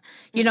him.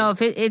 You know,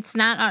 if it's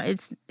not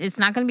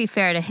going to be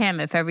fair to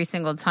him if every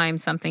single time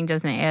something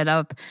doesn't add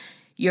up,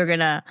 you're going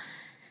to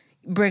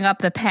bring up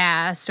the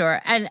past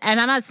and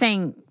I'm not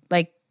saying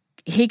like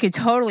he could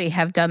totally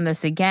have done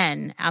this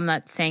again. I'm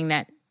not saying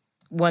that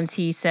once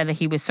he said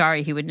he was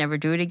sorry, he would never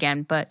do it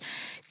again. But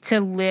to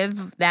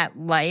live that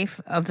life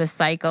of the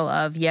cycle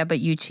of, yeah, but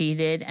you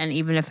cheated, and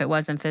even if it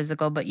wasn't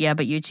physical, but yeah,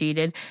 but you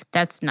cheated,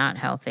 that's not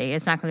healthy.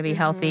 It's not going to be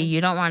healthy.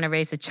 You don't want to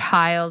raise a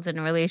child in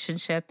a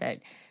relationship that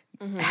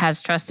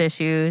has trust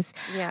issues.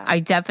 Yeah. I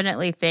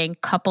definitely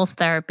think couples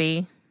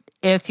therapy,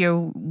 if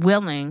you're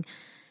willing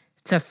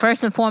to,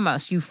 first and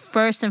foremost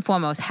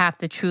have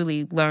to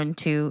truly learn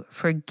to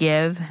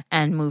forgive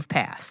and move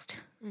past.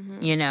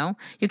 You know,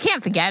 you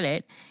can't forget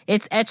it.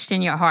 It's etched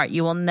in your heart.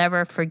 You will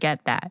never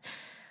forget that.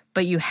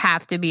 But you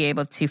have to be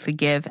able to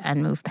forgive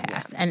and move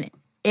past. And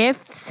if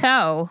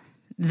so,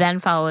 then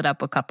follow it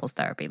up with couples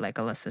therapy, like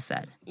Alyssa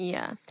said.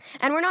 Yeah.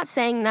 And we're not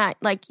saying that,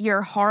 like,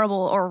 you're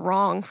horrible or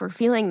wrong for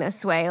feeling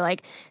this way.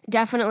 Like,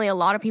 definitely a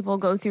lot of people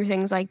go through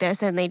things like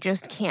this and they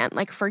just can't,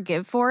 like,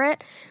 forgive for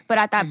it. But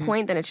at that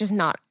point, then it's just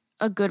not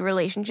a good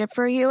relationship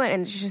for you.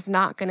 And it's just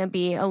not going to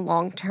be a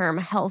long-term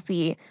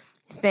healthy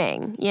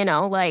thing, you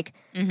know? Like,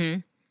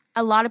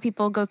 a lot of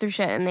people go through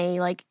shit and they,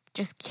 like,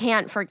 just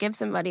can't forgive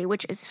somebody,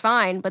 which is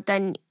fine. But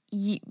then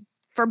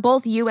for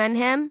both you and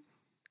him,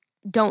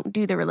 don't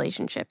do the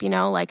relationship, you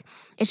know? Like,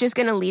 it's just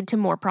going to lead to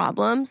more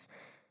problems.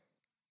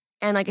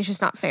 And, like, it's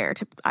just not fair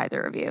to either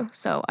of you.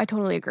 So I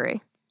totally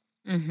agree.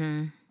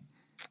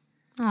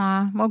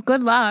 Aw, well,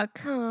 good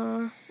luck.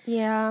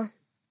 Yeah.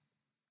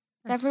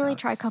 Definitely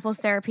try couples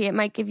therapy. It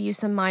might give you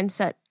some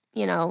mindset,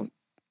 you know,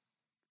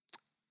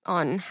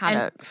 on how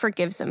to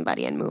forgive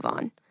somebody and move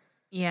on.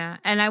 Yeah.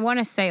 And I want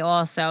to say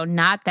also,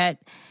 not that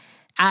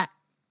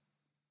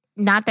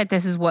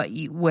this is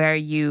where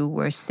you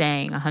were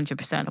saying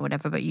 100% or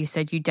whatever, but you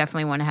said you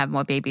definitely want to have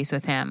more babies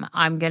with him.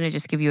 I'm going to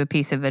just give you a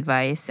piece of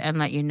advice and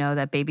let you know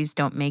that babies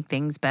don't make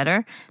things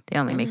better. They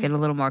only make it a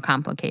little more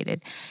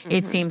complicated.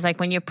 It seems like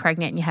when you're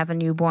pregnant and you have a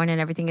newborn and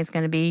everything is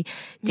going to be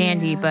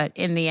dandy, but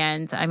in the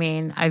end, I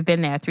mean, I've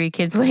been there 3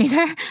 kids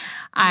later.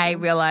 I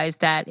realized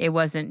that it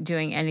wasn't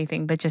doing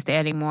anything but just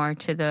adding more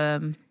to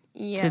the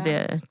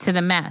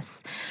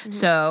mess.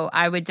 So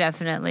I would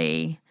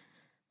definitely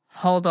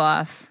hold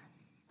off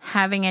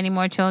having any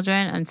more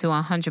children until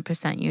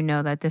 100% you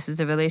know that this is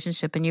a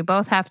relationship. And you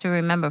both have to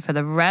remember for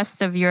the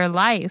rest of your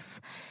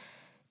life,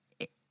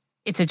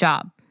 it's a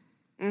job.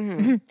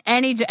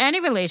 Any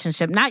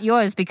relationship, not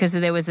yours because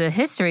there was a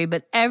history,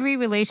 but every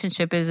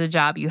relationship is a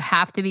job. You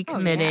have to be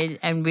committed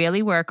and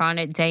really work on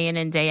it day in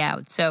and day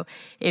out. So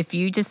if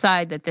you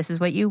decide that this is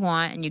what you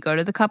want and you go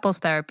to the couples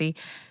therapy,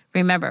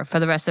 remember, for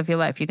the rest of your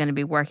life, you're going to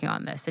be working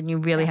on this. And you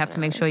really have to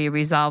make sure you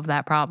resolve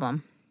that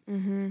problem.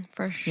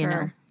 For sure. You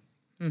know?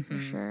 For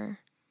sure.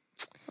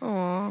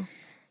 Oh,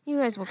 you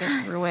guys will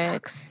get through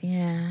it.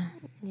 Yeah.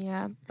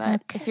 Yeah,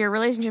 but if your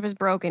relationship is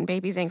broken,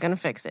 babies ain't going to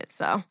fix it,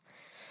 so.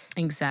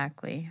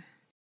 Exactly.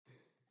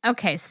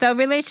 Okay, so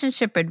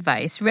relationship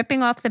advice,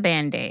 ripping off the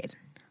Band-Aid.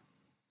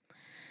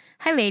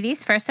 Hi,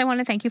 ladies. First, I want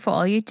to thank you for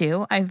all you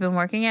do. I've been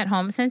working at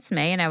home since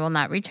May, and I will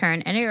not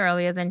return any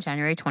earlier than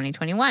January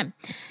 2021.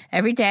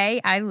 Every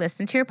day, I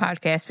listen to your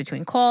podcast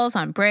between calls,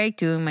 on break,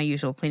 doing my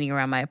usual cleaning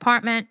around my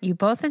apartment. You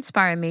both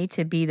inspire me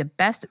to be the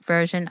best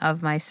version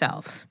of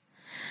myself.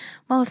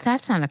 Well, if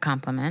that's not a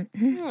compliment.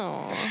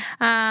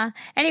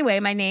 Anyway,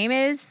 my name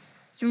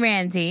is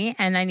Randy,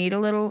 and I need a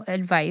little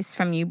advice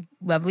from you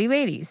lovely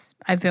ladies.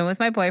 I've been with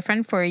my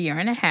boyfriend for 1.5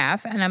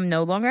 years, and I'm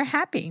no longer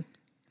happy.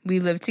 We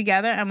live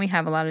together, and we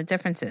have a lot of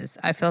differences.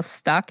 I feel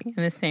stuck in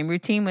the same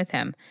routine with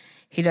him.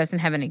 He doesn't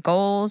have any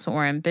goals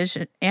or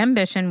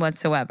ambition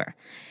whatsoever.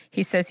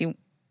 He says he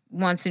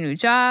wants a new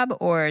job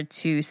or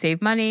to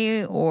save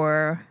money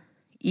or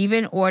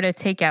even order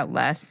takeout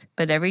less,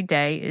 but every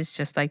day is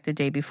just like the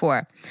day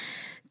before.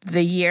 The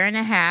 1.5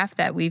 years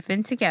that we've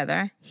been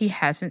together, he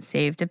hasn't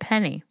saved a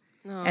penny.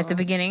 At the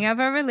beginning of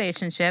our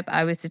relationship,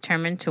 I was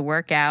determined to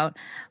work out,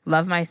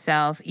 love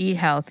myself, eat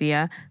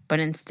healthier, but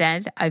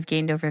instead I've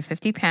gained over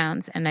 50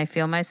 pounds and I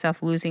feel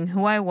myself losing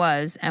who I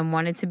was and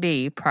wanted to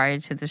be prior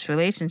to this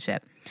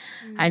relationship.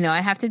 I know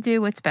I have to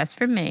do what's best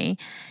for me.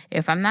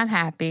 If I'm not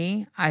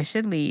happy, I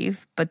should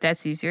leave, but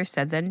that's easier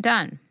said than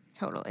done.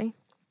 Totally.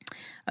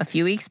 A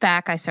few weeks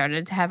back, I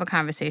started to have a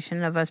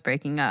conversation of us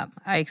breaking up.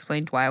 I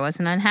explained why I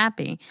wasn't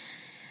unhappy.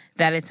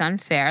 That it's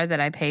unfair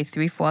that I pay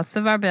 3/4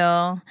 of our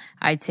bill,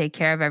 I take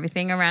care of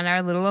everything around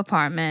our little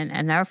apartment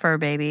and our fur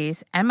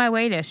babies, and my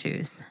weight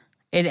issues.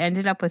 It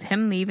ended up with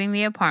him leaving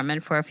the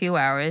apartment for a few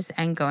hours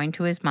and going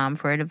to his mom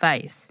for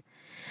advice.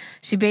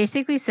 She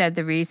basically said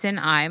the reason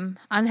I'm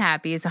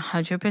unhappy is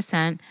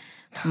 100%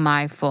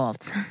 my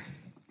fault.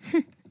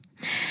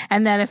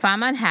 And that if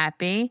I'm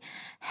unhappy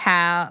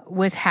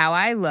with how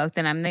I look,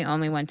 then I'm the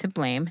only one to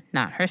blame,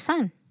 not her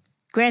son.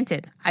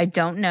 Granted, I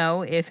don't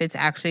know if it's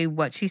actually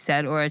what she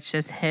said or it's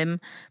just him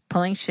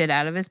pulling shit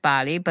out of his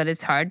body, but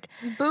it's hard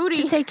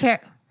to take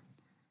care.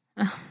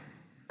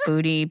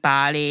 Booty,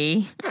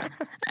 body.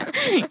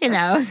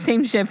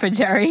 Same shit for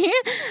Jerry.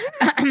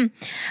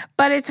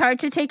 But it's hard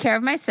to take care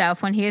of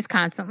myself when he is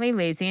constantly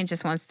lazy and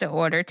just wants to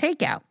order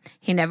takeout.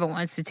 He never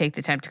wants to take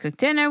the time to cook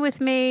dinner with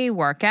me,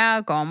 work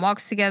out, go on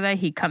walks together.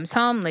 He comes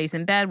home, lays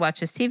in bed,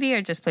 watches TV,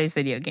 or just plays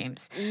video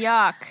games.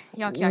 Yuck.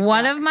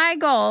 One of my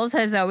goals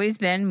has always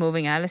been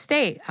moving out of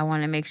state. I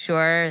want to make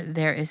sure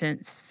there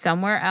isn't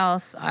somewhere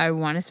else I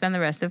want to spend the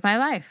rest of my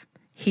life.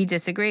 He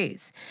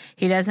disagrees.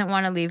 He doesn't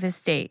want to leave his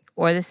state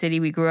or the city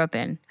we grew up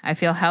in. I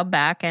feel held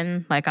back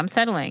and like I'm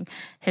settling.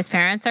 His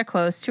parents are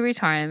close to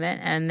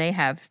retirement and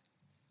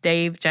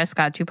they've just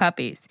got 2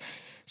 puppies.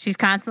 She's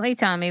constantly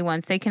telling me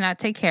once they cannot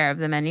take care of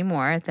them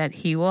anymore that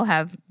he will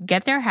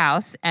get their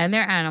house and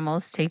their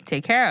animals to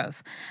take care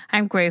of.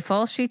 I'm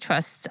grateful she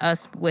trusts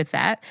us with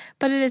that,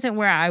 but it isn't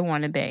where I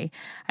want to be.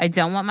 I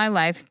don't want my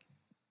life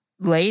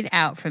laid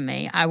out for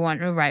me. I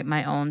want to write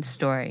my own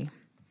story.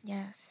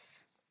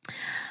 Yes.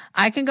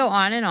 I can go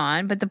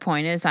on, but the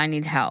point is I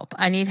need help.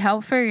 I need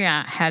help figuring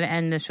out how to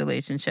end this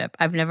relationship.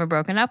 I've never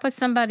broken up with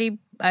somebody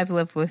I've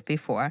lived with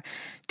before.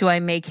 Do I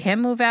make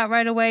him move out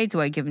right away? Do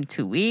I give him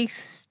 2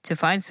 weeks to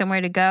find somewhere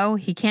to go?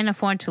 He can't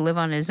afford to live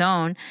on his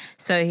own,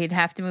 so he'd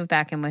have to move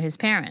back in with his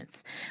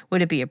parents.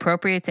 Would it be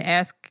appropriate to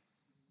ask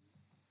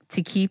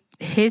to keep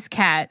his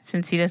cat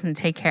since he doesn't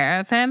take care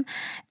of him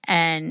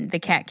and the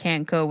cat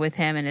can't go with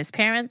him and his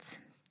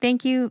parents?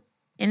 Thank you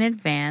in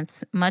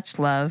advance. Much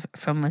love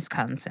from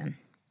Wisconsin.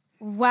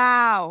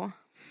 Wow.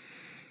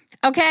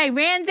 Okay,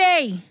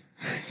 Randy.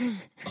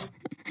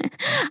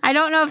 I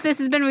don't know if this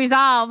has been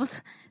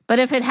resolved, but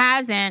if it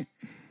hasn't,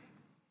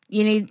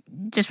 you need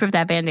just rip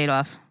that Band-Aid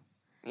off.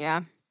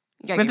 Yeah.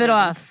 Rip it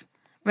off.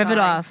 Rip it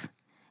off.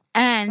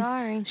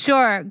 And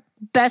sure,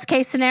 best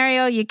case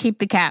scenario, you keep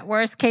the cat.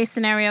 Worst case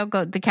scenario,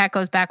 the cat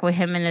goes back with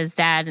him and his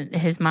dad,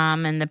 his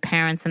mom, and the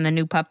parents and the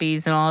new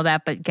puppies and all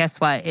that. But guess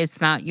what? It's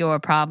not your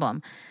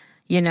problem.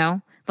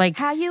 Like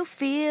how you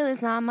feel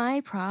is not my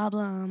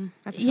problem.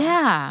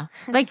 Yeah.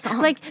 No. Sing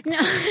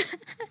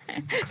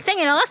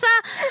it, Alyssa.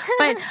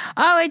 But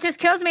it just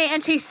kills me.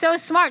 And she's so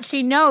smart.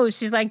 She knows.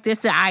 She's like,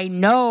 this, I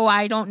know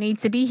I don't need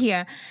to be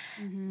here.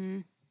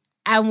 Mm-hmm.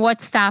 And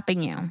what's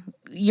stopping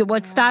you?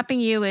 What's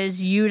stopping you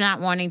is you not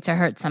wanting to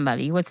hurt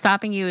somebody. What's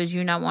stopping you is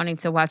you not wanting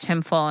to watch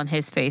him fall on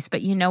his face.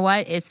 But you know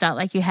what? It's not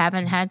like you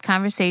haven't had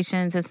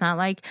conversations. It's not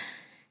like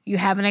you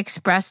haven't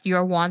expressed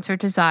your wants or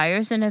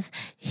desires. And if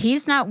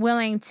he's not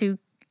willing to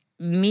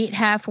meet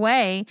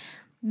halfway,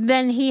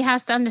 then he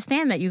has to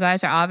understand that you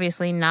guys are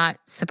obviously not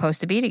supposed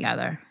to be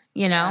together.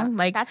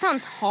 Like that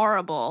sounds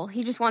horrible.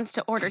 He just wants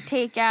to order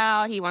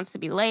takeout. He wants to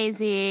be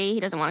lazy. He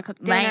doesn't want to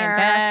cook dinner. Lay in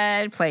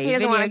bed, play He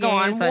doesn't want to go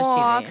on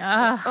walks.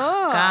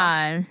 Oh,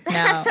 God. No.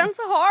 That sounds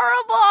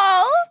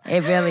horrible.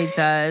 It really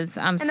does.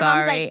 I'm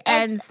sorry.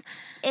 And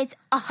it's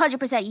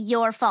 100%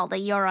 your fault that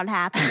you're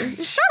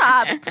unhappy. Shut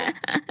up.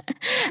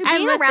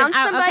 Being around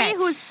somebody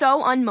who's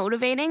so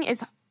unmotivating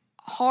is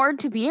hard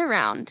to be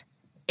around.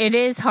 It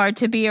is hard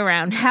to be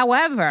around.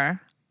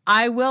 However,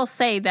 I will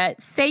say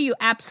that, say you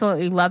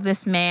absolutely love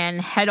this man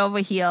head over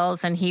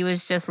heels and he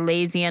was just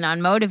lazy and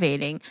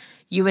unmotivating,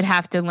 you would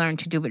have to learn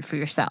to do it for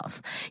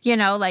yourself. You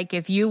know, like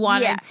if you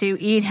wanted to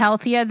eat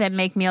healthier, then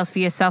make meals for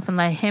yourself and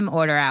let him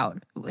order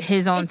out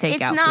his own takeout.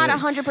 It's not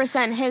food.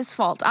 100% his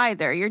fault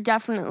either. You're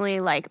definitely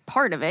like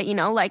part of it, you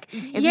know? Like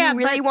if you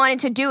really wanted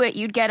to do it,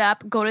 you'd get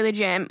up, go to the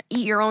gym,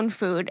 eat your own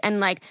food, and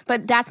like,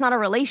 but that's not a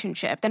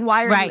relationship. Then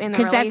why are you in the relationship?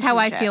 Because that's how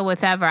I feel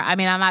with Ever. I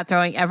mean, I'm not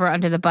throwing Ever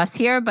under the bus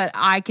here, but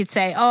I could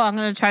say, oh, I'm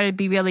going to try to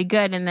be really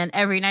good. And then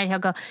every night he'll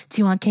go,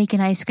 do you want cake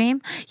and ice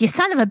cream? You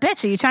son of a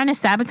bitch. Are you trying to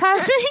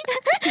sabotage me?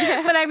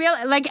 But I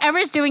realize, like,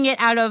 Ever's doing it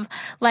out of,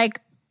 like,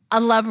 a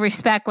love,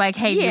 respect, like,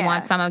 hey, do you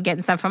want some? I'm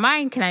getting some for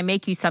mine. Can I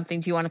make you something?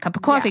 Do you want a cup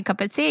of coffee, cup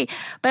of tea?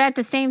 But at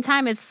the same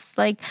time, it's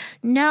like,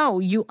 no,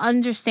 you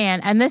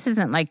understand. And this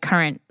isn't like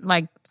current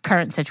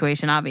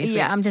situation, obviously.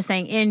 Yeah. I'm just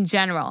saying in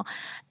general.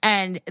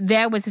 And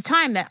there was a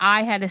time that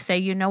I had to say,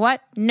 you know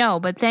what? No,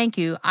 but thank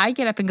you. I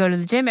get up and go to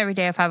the gym every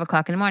day at 5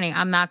 o'clock in the morning.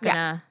 I'm not going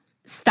to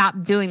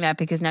stop doing that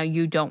because now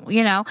you don't,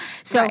 you know?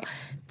 So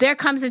there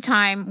comes a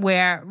time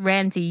where,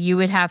 Randy, you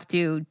would have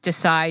to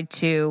decide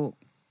to,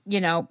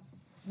 you know,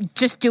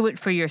 just do it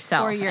for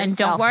yourself. And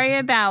don't worry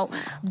about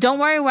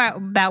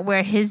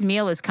where his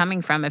meal is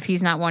coming from if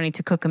he's not wanting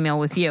to cook a meal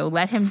with you.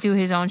 Let him do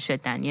his own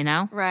shit then, you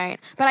know? Right.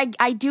 But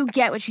I do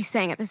get what she's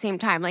saying at the same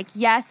time. Like,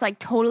 yes, like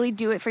totally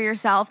do it for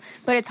yourself,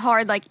 but it's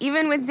hard. Like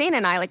even with Zayn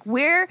and I, like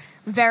we're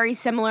very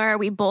similar.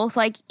 We both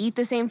like eat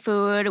the same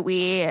food.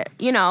 We,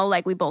 you know,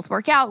 like we both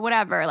work out,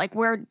 whatever. Like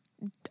we're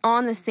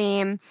on the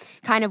same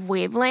kind of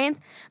wavelength.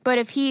 But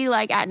if he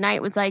like at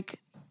night was like,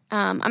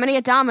 I'm going to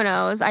get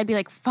Domino's, I'd be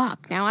like,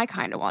 fuck, now I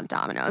kind of want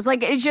Domino's.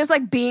 Like, it's just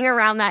like being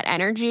around that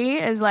energy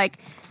is like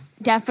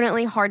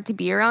definitely hard to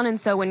be around. And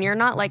so when you're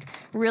not like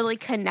really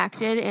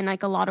connected in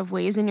like a lot of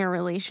ways in your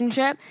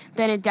relationship,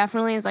 then it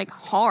definitely is like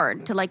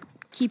hard to like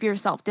keep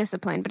yourself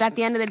disciplined. But at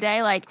the end of the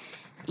day, like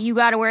you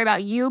got to worry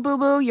about you,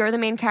 boo-boo. You're the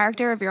main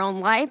character of your own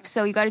life.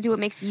 So you got to do what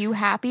makes you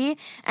happy.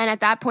 And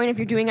at that point, if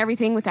you're doing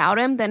everything without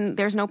him, then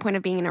there's no point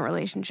of being in a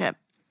relationship.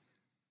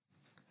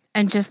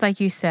 And just like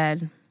you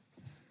said,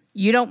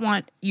 you don't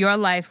want your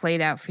life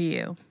laid out for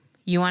you.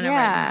 You want to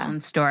write your own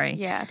story.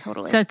 Yeah,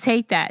 totally. So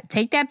take that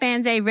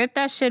Band-Aid, rip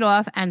that shit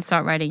off, and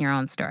start writing your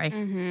own story.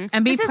 Mm-hmm.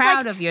 And be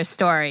proud of your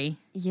story.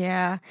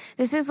 Yeah.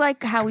 This is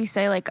like how we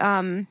say, like,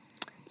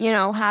 you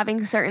know,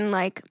 having certain,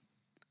 like,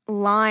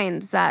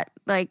 lines that,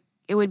 like,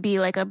 it would be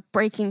like a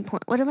breaking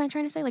point. What am I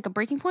trying to say? Like a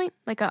breaking point?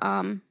 Like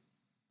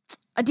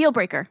a deal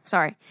breaker.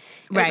 Sorry.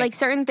 Right. Like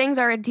certain things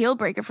are a deal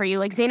breaker for you.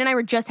 Like Zayn and I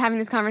were just having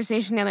this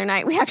conversation the other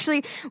night. We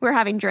were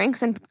having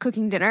drinks and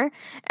cooking dinner,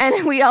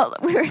 and we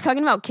were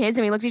talking about kids,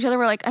 and we looked at each other.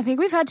 We're like, I think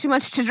we've had too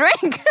much to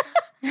drink.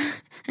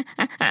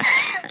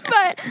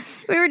 But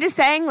we were just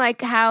saying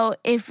like how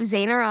if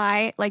Zayn or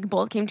I like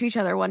both came to each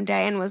other one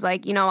day and was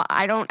like, you know,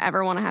 I don't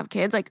ever want to have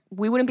kids, like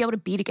we wouldn't be able to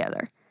be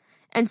together.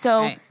 And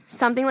so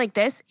something like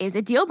this is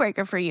a deal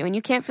breaker for you, and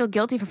you can't feel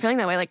guilty for feeling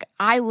that way. Like,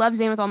 I love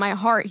Zayn with all my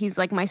heart. He's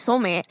like my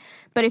soulmate.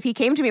 But if he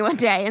came to me one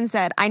day and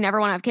said, I never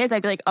want to have kids,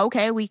 I'd be like,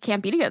 okay, we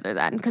can't be together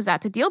then, because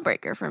that's a deal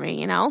breaker for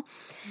me, you know?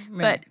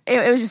 Right. But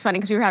it was just funny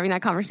because we were having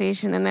that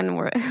conversation, and then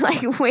we're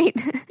like, wait,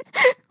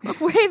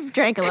 we've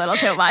drank a little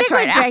too much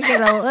right now. Drank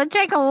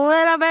a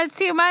little bit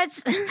too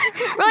much.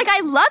 We're like, I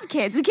love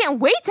kids. We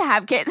can't wait to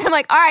have kids. I'm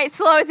like, all right,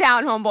 slow it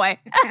down, homeboy.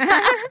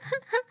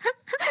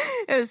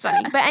 It was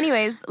funny. But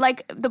anyways,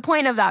 like the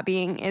point of that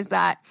being is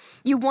that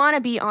you want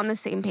to be on the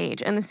same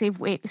page and the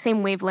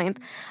same wavelength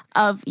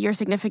of your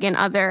significant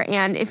other.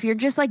 And if you're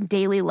just like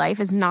daily life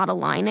is not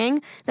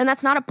aligning, then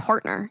that's not a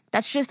partner.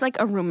 That's just like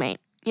a roommate,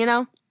 you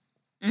know?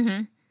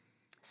 Mm-hmm.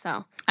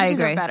 So you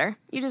deserve better.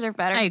 You deserve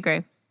better. I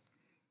agree.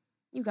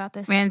 You got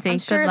this. Ramsey,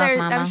 good luck,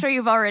 Mama. I'm sure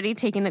you've already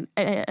taken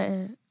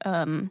a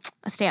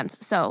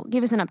stance. So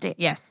give us an update.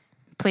 Yes,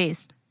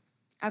 please.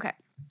 Okay.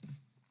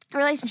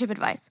 Relationship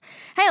advice.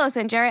 Hey,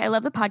 listen, Jerry, I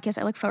love the podcast.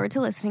 I look forward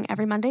to listening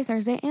every Monday,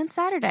 Thursday, and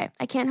Saturday.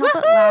 I can't help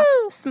but laugh.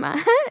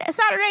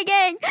 Saturday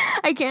gang.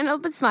 I can't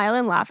help but smile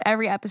and laugh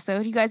every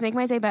episode. You guys make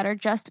my day better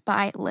just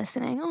by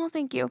listening. Oh,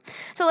 thank you.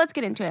 So let's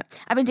get into it.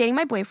 I've been dating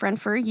my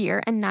boyfriend for a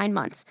year and 9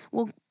 months.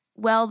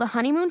 Well, the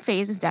honeymoon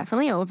phase is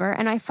definitely over,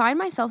 and I find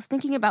myself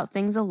thinking about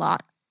things a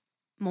lot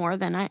more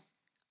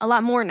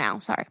now.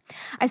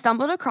 I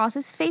stumbled across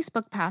his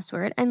Facebook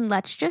password, and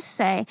let's just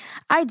say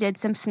I did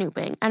some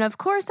snooping. And of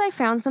course, I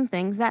found some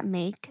things that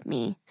make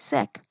me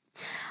sick.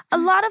 A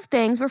lot of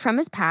things were from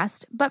his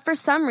past, but for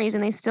some reason,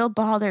 they still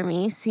bother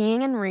me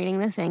seeing and reading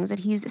the things that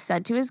he's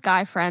said to his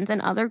guy friends and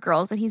other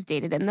girls that he's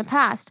dated in the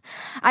past.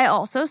 I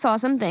also saw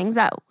some things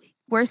that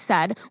were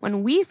said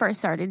when we first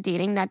started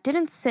dating that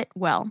didn't sit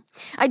well.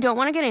 I don't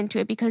want to get into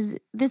it because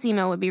this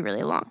email would be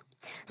really long.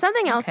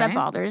 Something else that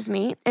bothers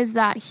me is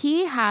that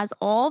he has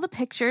all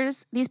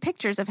these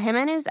pictures of him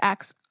and his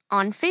ex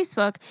on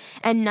Facebook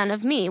and none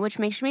of me, which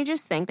makes me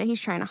just think that he's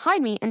trying to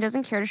hide me and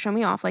doesn't care to show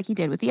me off like he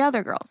did with the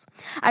other girls.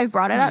 I've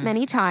brought it up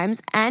many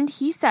times, and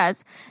he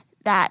says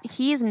that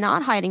he's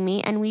not hiding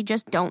me and we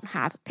just don't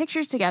have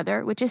pictures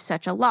together, which is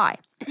such a lie.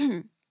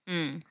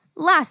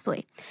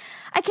 Lastly,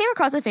 I came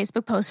across a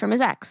Facebook post from his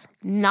ex,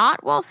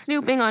 not while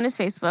snooping on his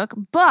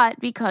Facebook, but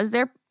because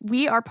their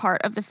we are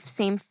part of the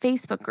same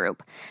Facebook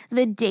group.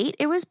 The date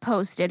it was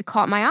posted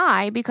caught my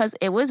eye because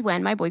it was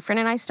when my boyfriend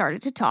and I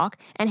started to talk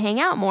and hang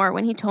out more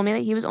when he told me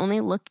that he was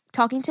only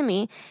talking to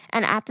me,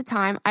 and at the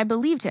time, I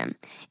believed him.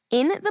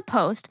 In the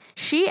post,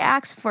 she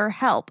asked for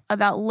help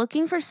about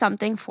looking for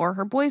something for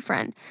her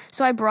boyfriend.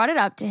 So I brought it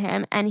up to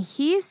him, and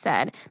he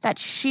said that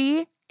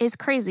she is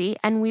crazy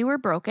and we were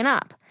broken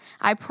up.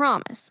 I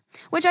promise.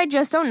 Which I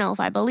just don't know if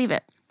I believe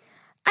it.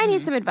 I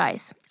need some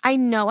advice. I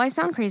know I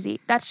sound crazy.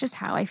 That's just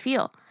how I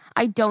feel.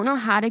 I don't know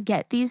how to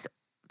get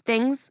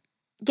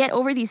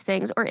over these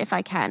things, or if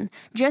I can.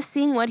 Just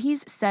seeing what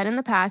he's said in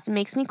the past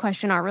makes me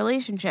question our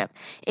relationship.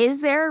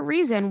 Is there a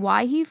reason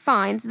why he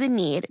finds the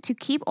need to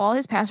keep all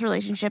his past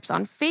relationships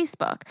on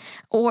Facebook,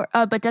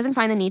 but doesn't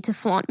find the need to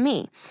flaunt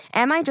me?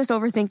 Am I just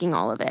overthinking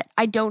all of it?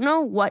 I don't know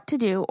what to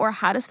do or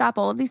how to stop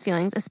all of these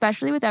feelings,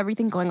 especially with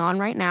everything going on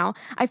right now.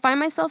 I find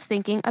myself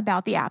thinking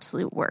about the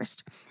absolute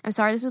worst. I'm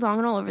sorry this was long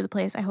and all over the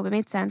place. I hope it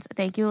made sense.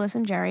 Thank you, Alyssa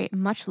and Jerry.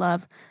 Much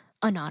love,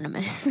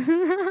 Anonymous.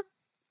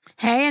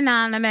 Hey,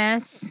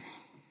 Anonymous.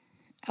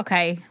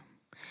 Okay.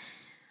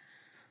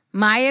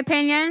 My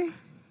opinion,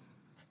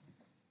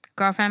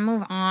 girlfriend,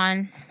 move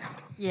on.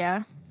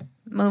 Yeah.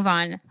 Move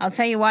on. I'll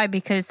tell you why,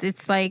 because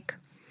it's like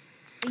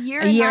a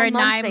year and 9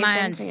 months they've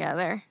been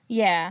together.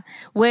 Yeah.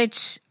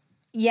 Which,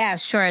 yeah,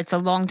 sure, it's a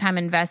long time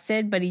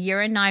invested, but a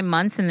year and 9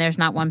 months and there's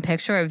not one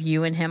picture of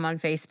you and him on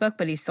Facebook,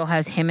 but he still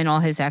has him and all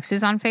his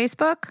exes on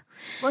Facebook.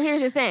 Well,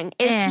 here's the thing.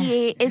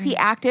 Is he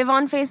active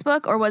on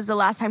Facebook, or was the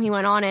last time he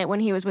went on it when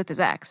he was with his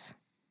ex?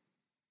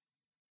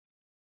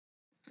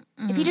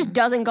 If he just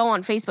doesn't go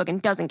on Facebook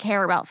and doesn't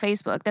care about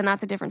Facebook, then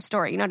that's a different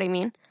story. You know what I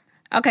mean?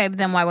 Okay, but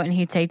then why wouldn't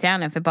he take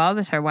down, if it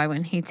bothers her, why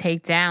wouldn't he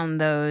take down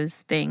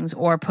those things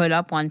or put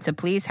up one to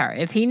please her?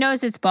 If he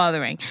knows it's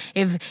bothering,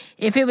 if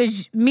it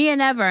was me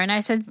and Ever and I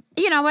said,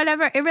 you know,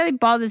 whatever, it really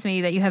bothers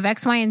me that you have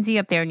X, Y, and Z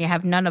up there and you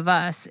have none of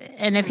us.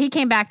 And if he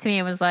came back to me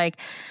and was like,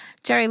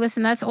 Jerry,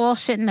 listen, that's all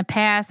shit in the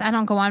past. I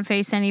don't go on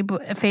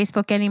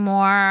Facebook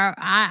anymore.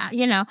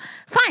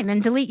 Fine, then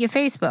delete your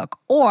Facebook.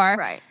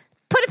 Or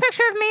put a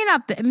picture of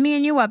me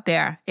and you up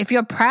there. If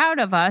you're proud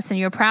of us and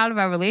you're proud of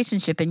our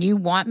relationship and you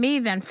want me,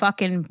 then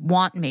fucking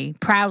want me.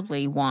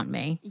 Proudly want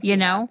me. You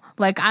know?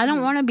 Like, I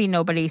don't want to be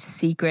nobody's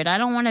secret. I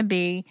don't want to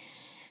be,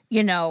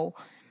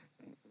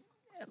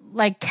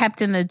 like,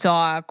 kept in the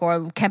dark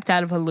or kept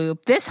out of a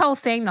loop. This whole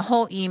thing, the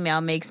whole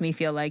email makes me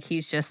feel like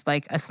he's just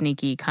like a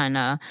sneaky kind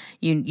of,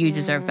 you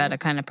deserve better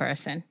kind of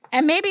person.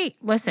 And maybe,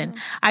 listen,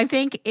 I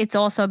think it's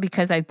also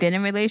because I've been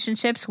in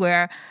relationships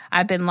where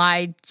I've been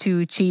lied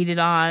to, cheated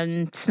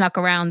on, snuck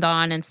around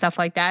on, and stuff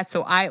like that.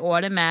 So I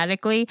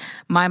automatically,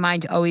 my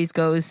mind always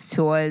goes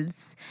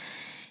towards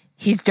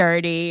he's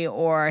dirty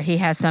or he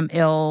has some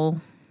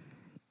ill,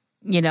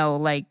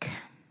 intentions,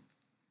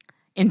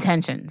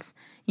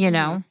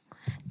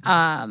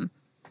 I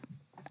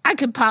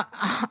could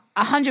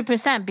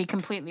 100% be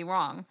completely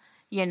wrong,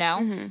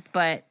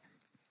 but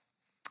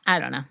I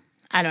don't know.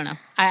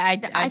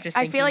 I just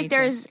think feel like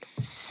there's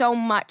so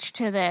much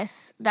to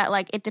this that,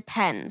 like, it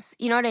depends.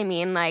 You know what I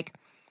mean? Like,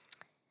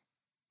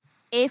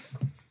 if,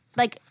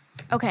 like,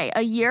 okay,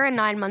 a year and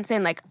 9 months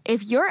in, like,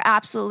 if you're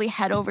absolutely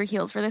head over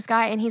heels for this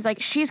guy and he's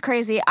like, she's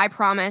crazy, I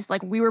promise,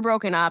 like, we were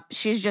broken up,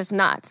 she's just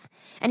nuts,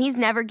 and he's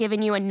never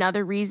given you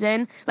another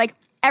reason, like,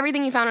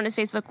 everything you found on his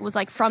Facebook was,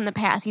 like, from the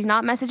past. He's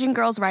not messaging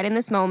girls right in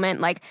this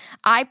moment. Like,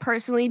 I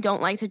personally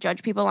don't like to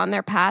judge people on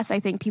their past. I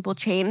think people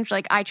change.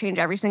 Like, I change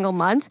every single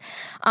month.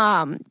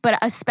 But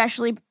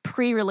especially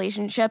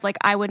pre-relationship, like,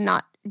 I would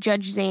not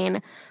judge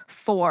Zayn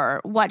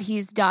for what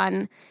he's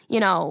done,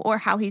 or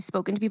how he's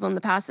spoken to people in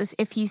the past.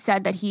 If he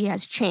said that he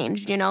has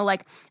changed,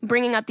 like,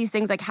 bringing up these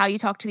things, like how you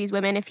talk to these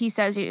women. If he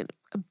says,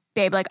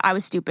 babe, like, I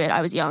was stupid,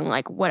 I was young,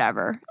 like,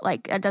 whatever.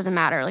 Like, it doesn't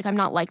matter. Like, I'm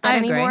not like that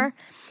anymore.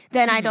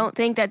 Then I don't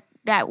think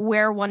that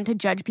we're one to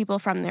judge people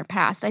from their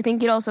past. I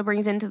think it also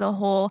brings into the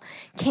whole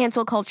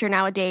cancel culture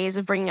nowadays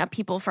of bringing up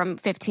people from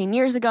 15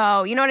 years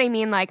ago. You know what I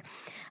mean? Like,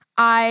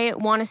 I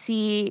want to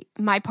see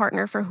my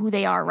partner for who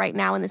they are right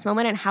now in this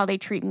moment and how they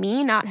treat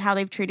me, not how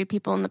they've treated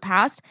people in the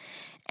past.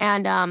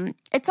 And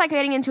it's like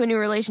getting into a new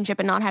relationship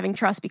and not having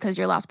trust because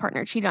your last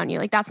partner cheated on you.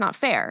 Like, that's not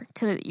fair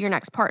to your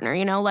next partner,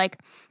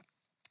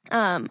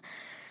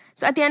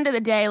 So at the end of the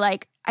day,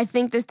 like, I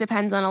think this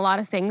depends on a lot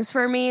of things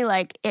for me.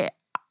 Like,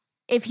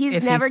 if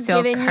he's never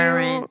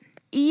given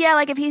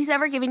if he's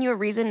never given you a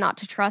reason not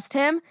to trust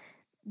him,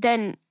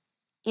 then,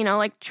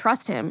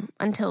 trust him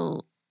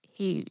until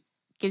he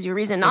gives you a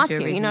reason not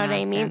to. You know what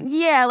I mean?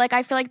 Yeah, like,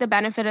 I feel like the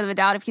benefit of the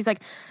doubt, if he's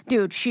like,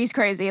 dude, she's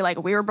crazy,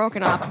 like, we were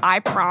broken up, I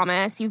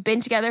promise, you've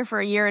been together for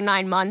a year and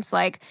 9 months,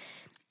 like,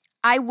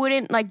 I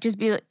wouldn't, like, just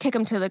be kick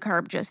him to the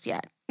curb just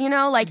yet.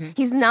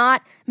 He's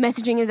not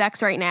messaging his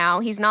ex right now.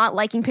 He's not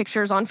liking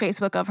pictures on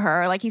Facebook of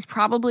her. Like, he's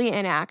probably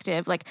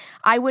inactive. Like,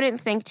 I wouldn't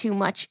think too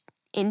much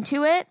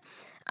into it.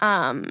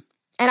 And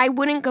I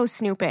wouldn't go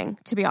snooping,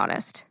 to be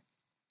honest.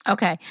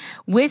 Okay.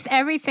 With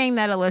everything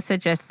that Alyssa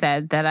just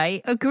said that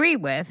I agree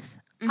with,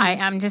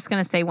 I'm just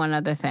going to say one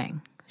other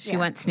thing. She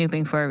went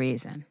snooping for a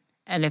reason.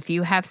 And if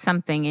you have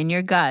something in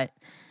your gut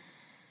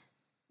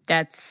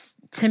That's,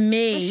 to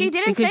me... But she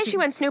didn't say she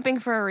went snooping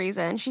for a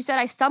reason. She said,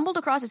 I stumbled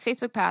across his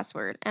Facebook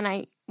password, and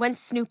I went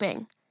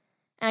snooping,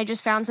 and I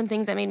just found some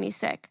things that made me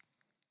sick.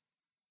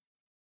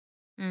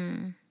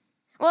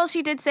 Well,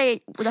 she did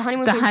say the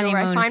honeymoon phase is over.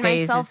 I find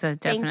myself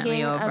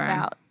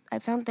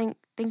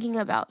thinking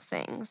about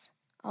things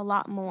a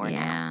lot more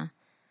now.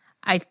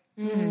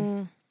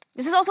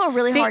 This is also a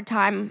really hard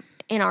time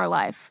in our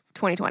life,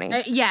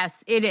 2020.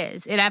 Yes, it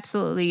is. It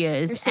absolutely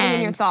is. You're sitting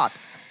in your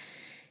thoughts.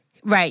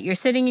 Right. You're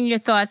sitting in your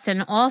thoughts.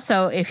 And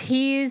also, if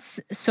he's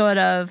sort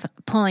of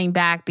pulling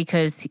back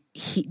because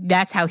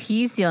that's how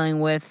he's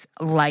dealing with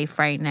life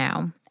right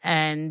now,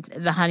 and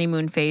the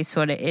honeymoon phase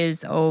sort of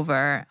is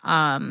over.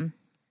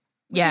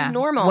 Which is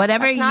normal.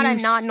 That's not a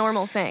not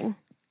normal thing.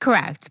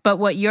 Correct. But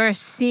what you're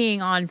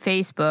seeing on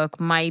Facebook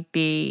might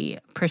be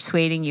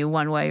persuading you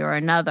one way or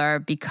another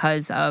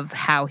because of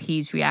how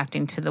he's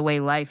reacting to the way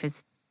life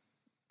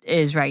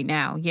is right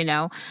now, you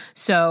know?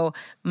 So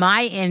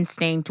my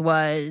instinct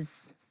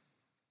was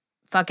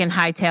fucking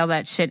hightail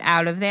that shit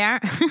out of there.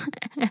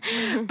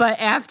 But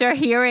after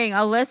hearing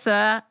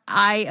Alyssa,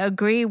 I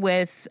agree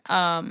with...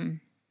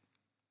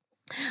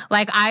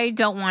 like, I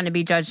don't want to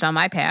be judged on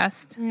my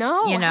past.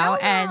 No, you know,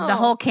 and the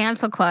whole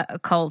cancel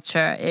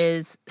culture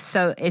is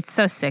so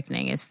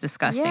sickening. It's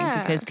disgusting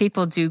because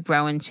people do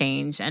grow and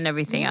change and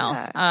everything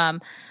else.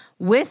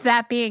 With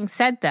that being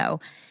said,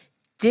 though,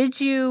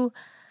 did you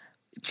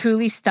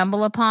truly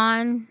stumble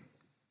upon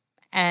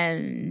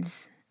and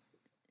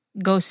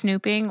go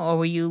snooping, or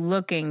were you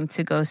looking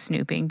to go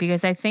snooping?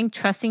 Because I think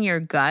trusting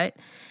your gut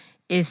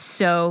is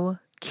so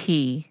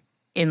key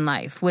in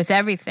life with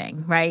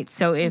everything, right?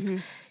 So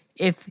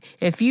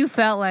if you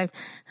felt like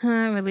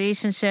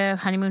relationship,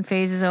 honeymoon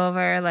phase is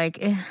over,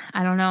 like,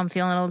 I don't know, I'm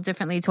feeling a little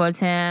differently towards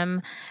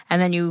him,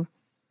 and then you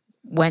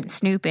went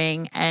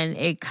snooping and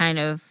it kind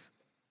of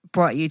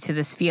brought you to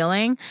this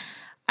feeling,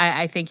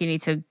 I think you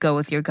need to go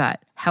with your gut.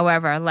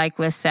 However, like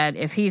Liz said,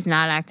 if he's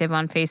not active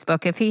on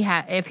Facebook, if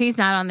he's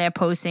not on there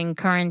posting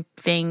current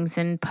things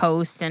and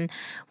posts and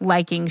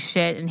liking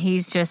shit, and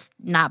he's just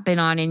not been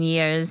on in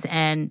years,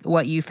 and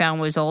what you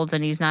found was old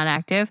and he's not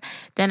active,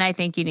 then I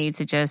think you need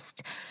to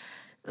just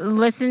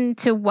listen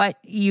to what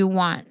you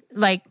want.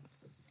 Like,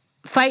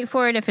 fight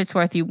for it if it's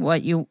what you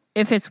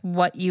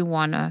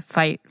want to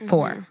fight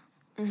for.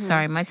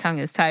 Sorry, my tongue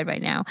is tied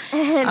right now.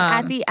 And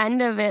at the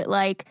end of it,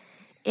 like,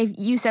 if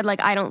you said,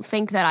 like, I don't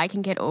think that I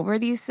can get over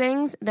these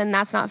things, then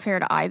that's not fair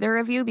to either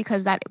of you,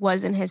 because that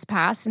was in his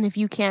past. And if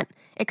you can't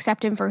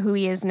accept him for who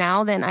he is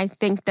now, then I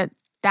think that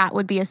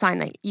would be a sign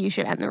that you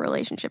should end the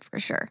relationship for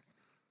sure.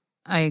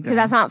 I agree. Because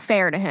that's not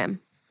fair to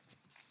him.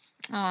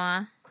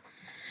 Aw.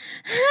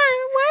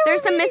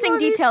 There's some missing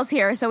details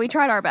here, so we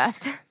tried our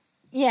best.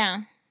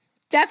 Yeah.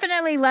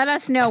 Definitely let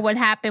us know what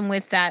happened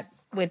with that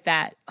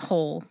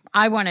whole...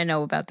 I want to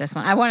know about this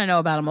one. I want to know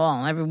about them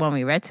all. Every one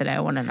we read today,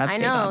 I want an update. I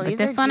know. But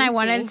this one, juicy. I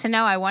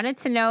wanted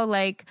to know,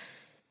 like,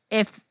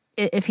 if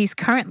he's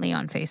currently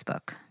on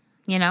Facebook.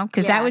 You know,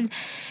 because that would,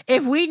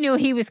 if we knew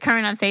he was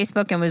current on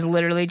Facebook and was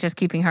literally just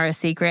keeping her a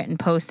secret and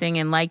posting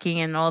and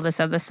liking and all this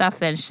other stuff,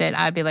 then shit,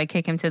 I'd be like,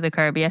 kick him to the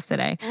curb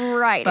yesterday.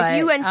 Right. But, if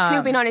you went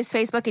snooping on his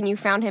Facebook and you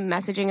found him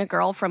messaging a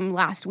girl from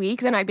last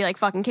week, then I'd be like,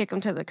 fucking kick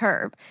him to the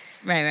curb.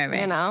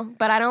 Right. You know?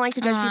 But I don't like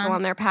to judge people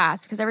on their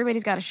past, because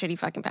everybody's got a shitty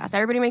fucking past.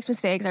 Everybody makes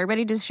mistakes.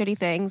 Everybody does shitty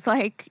things.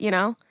 Like, you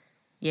know?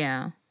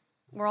 Yeah.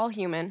 We're all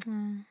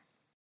human.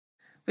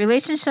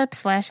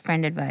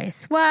 Relationship/friend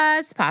advice.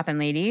 What's poppin',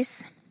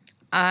 ladies?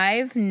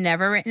 I've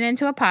never written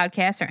into a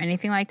podcast or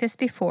anything like this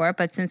before,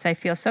 but since I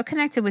feel so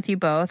connected with you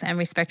both and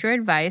respect your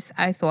advice,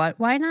 I thought,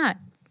 why not?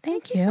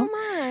 Thank you so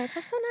much.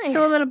 That's so nice.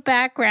 So a little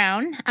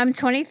background. I'm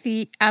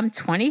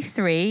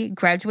 23,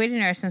 graduated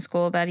nursing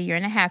school about a year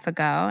and a half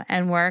ago,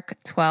 and work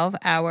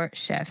 12-hour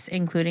shifts,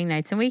 including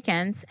nights and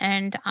weekends,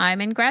 and I'm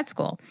in grad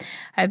school.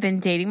 I've been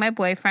dating my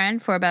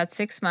boyfriend for about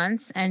 6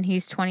 months, and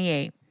he's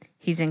 28.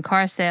 He's in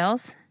car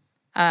sales.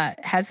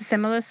 Has a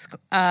similar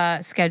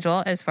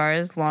schedule as far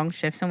as long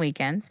shifts and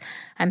weekends.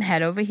 I'm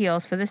head over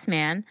heels for this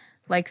man,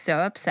 like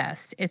so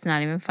obsessed. It's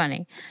not even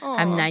funny. Aww.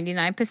 I'm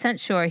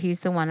 99% sure he's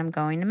the one I'm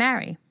going to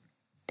marry.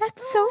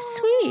 That's so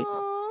sweet.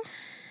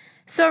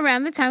 So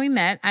around the time we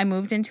met, I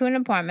moved into an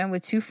apartment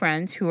with 2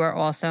 friends who are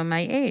also my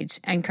age.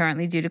 And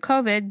currently, due to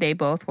COVID, they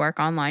both work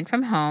online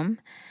from home,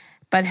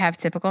 but have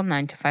typical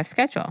 9-to-5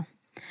 schedule.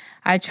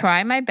 I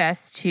try my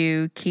best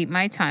to keep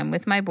my time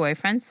with my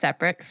boyfriend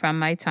separate from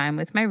my time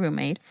with my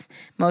roommates,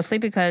 mostly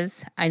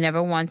because I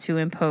never want to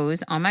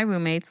impose on my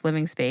roommates'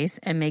 living space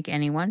and make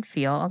anyone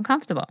feel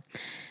uncomfortable.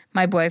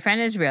 My boyfriend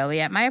is rarely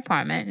at my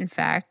apartment. In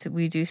fact,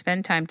 we do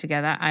spend time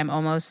together. I'm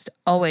almost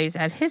always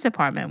at his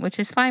apartment, which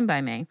is fine by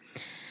me.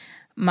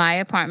 My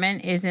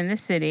apartment is in the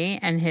city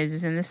and his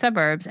is in the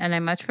suburbs, and I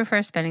much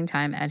prefer spending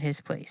time at his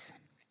place.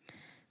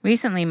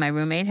 Recently, my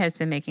roommate has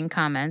been making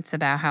comments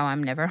about how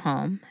I'm never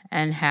home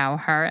and how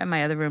her and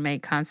my other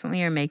roommate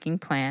constantly are making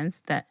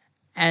plans that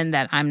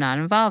I'm not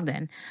involved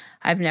in.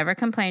 I've never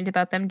complained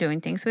about them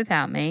doing things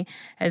without me,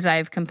 as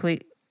I've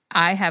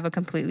I have a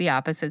completely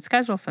opposite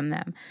schedule from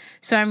them.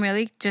 So I'm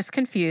really just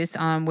confused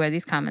on where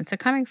these comments are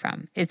coming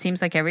from. It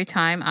seems like every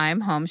time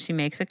I'm home, she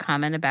makes a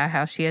comment about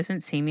how she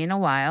hasn't seen me in a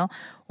while,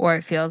 or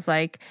it feels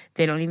like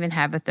they don't even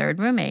have a third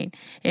roommate.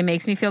 It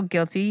makes me feel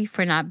guilty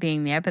for not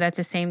being there, but at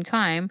the same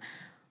time,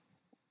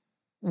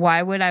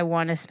 why would I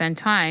want to spend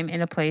time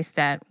in a place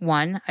that,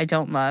 one, I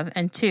don't love,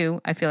 and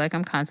two, I feel like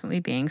I'm constantly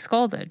being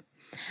scolded?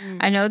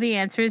 I know the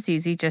answer is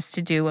easy, just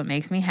to do what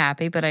makes me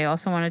happy, but I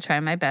also want to try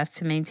my best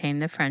to maintain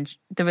the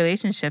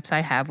relationships I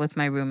have with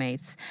my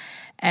roommates.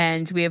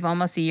 And we have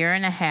almost a year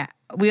and a half.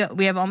 We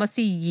have almost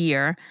a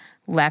year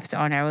left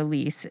on our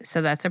lease,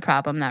 so that's a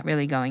problem not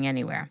really going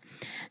anywhere.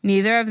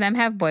 Neither of them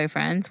have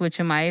boyfriends, which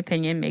in my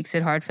opinion makes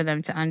it hard for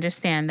them to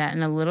understand that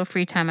in a little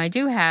free time I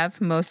do have,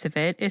 most of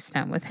it is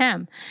spent with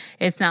him.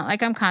 It's not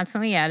like I'm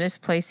constantly at his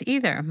place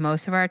either.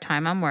 Most of our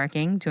time I'm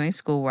working, doing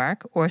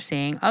schoolwork, or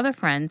seeing other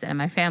friends and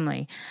my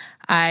family.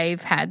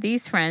 I've had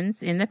these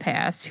friends in the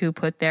past who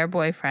put their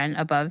boyfriend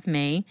above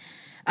me,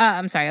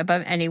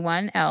 above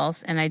anyone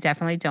else, and I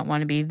definitely don't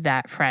want to be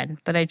that friend,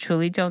 but I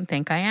truly don't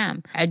think I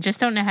am. I just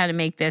don't know how to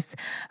make this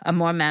a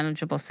more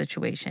manageable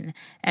situation.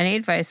 Any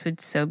advice would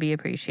so be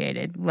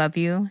appreciated. Love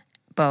you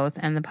both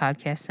and the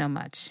podcast so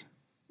much.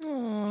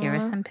 Aww. Here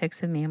are some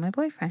pics of me and my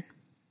boyfriend.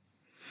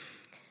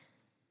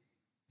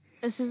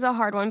 This is a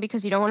hard one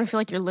because you don't want to feel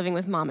like you're living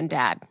with mom and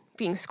dad,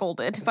 being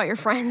scolded by your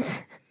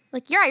friends.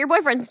 Like, yeah, your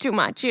boyfriend's too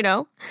much, you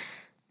know?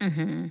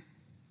 Mm-hmm.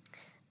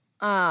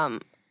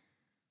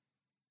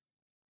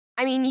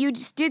 I mean, you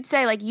just did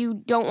say, like, you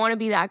don't want to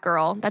be that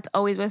girl that's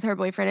always with her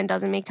boyfriend and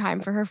doesn't make time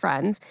for her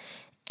friends.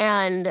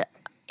 And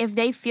if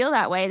they feel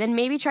that way, then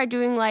maybe try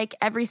doing, like,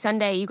 every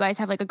Sunday you guys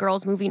have, like, a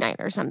girls' movie night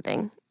or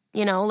something.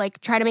 You know, like,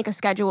 try to make a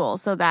schedule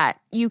so that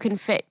you can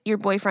fit your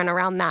boyfriend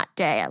around that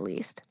day at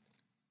least.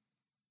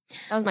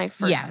 That was my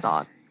first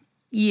thought.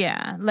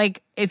 Yeah.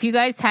 Like, if you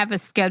guys have a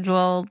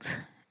scheduled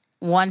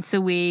once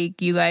a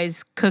week, you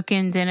guys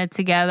cooking dinner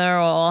together or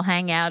all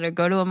hang out or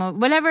go to a movie,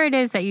 whatever it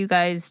is that you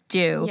guys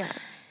do. Yeah.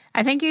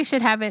 I think you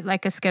should have it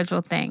like a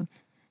scheduled thing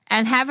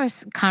and have a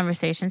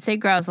conversation. Say,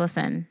 girls,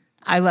 listen,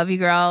 I love you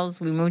girls.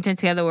 We moved in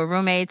together. We're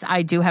roommates.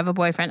 I do have a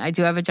boyfriend. I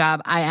do have a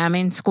job. I am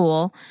in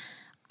school.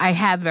 I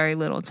have very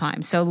little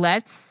time. So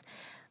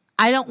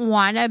I don't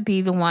want to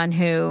be the one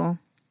who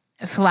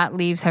flat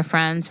leaves her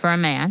friends for a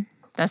man.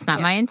 That's not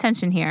my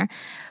intention here.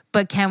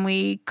 But can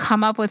we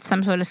come up with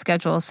some sort of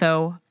schedule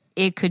so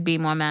it could be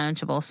more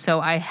manageable?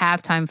 So I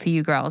have time for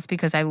you girls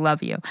because I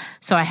love you.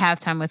 So I have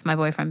time with my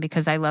boyfriend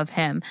because I love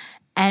him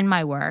and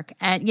my work.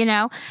 And, you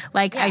know,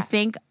 like, I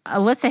think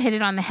Alyssa hit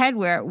it on the head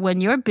where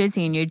when you're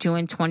busy and you're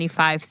doing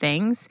 25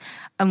 things,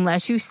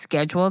 unless you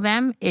schedule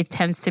them, it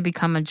tends to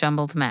become a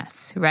jumbled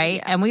mess, right?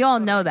 Yeah. And we all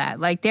know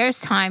that. Like,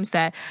 there's times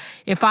that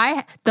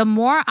the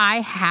more I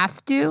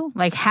have to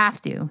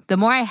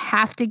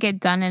get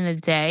done in a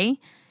day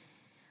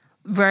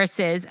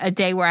versus a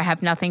day where I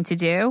have nothing to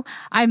do,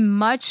 I'm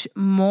much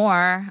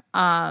more,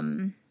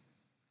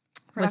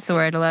 what's the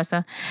word,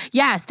 Alyssa?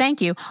 Yes,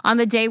 thank you. On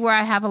the day where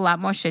I have a lot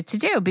more shit to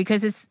do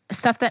because it's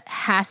stuff that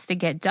has to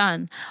get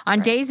done. On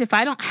days if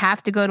I don't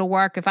have to go to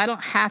work, if I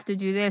don't have to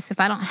do this, if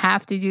I don't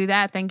have to do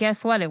that, then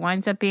guess what? It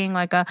winds up being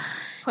like a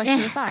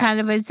kind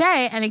of a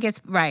day, and it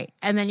gets right.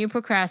 And then you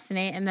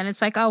procrastinate, and then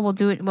it's like, oh, we'll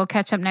do it. We'll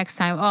catch up next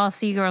time. Oh, I'll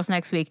see you girls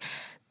next week.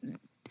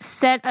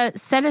 Set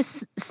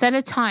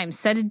a time,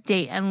 set a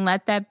date, and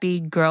let that be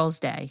girls'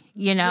 day,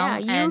 you know?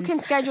 Yeah, you can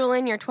schedule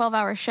in your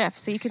 12-hour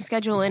shifts. So you can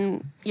schedule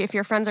in, if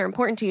your friends are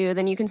important to you,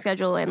 then you can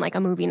schedule in like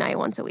a movie night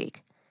once a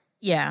week.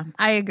 Yeah,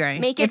 I agree.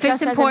 Make it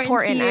just as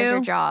important as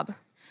your job.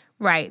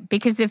 Right,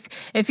 because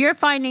if you're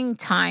finding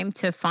time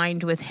to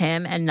find with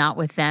him and not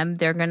with them,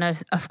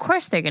 of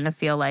course they're gonna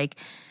feel like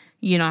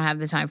you don't have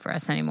the time for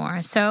us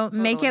anymore. So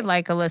make it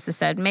like Alyssa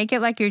said, make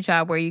it like your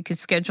job where you could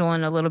schedule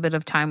in a little bit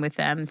of time with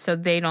them so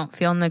they don't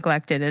feel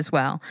neglected as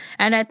well.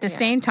 And at the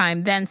same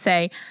time, then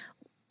say,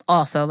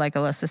 also like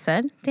Alyssa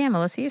said, damn,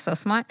 Alyssa, you're so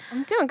smart.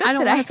 I'm doing good I don't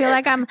today. want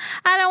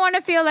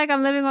to feel like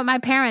I'm living with my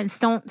parents.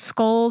 Don't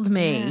scold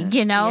me,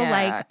 you know?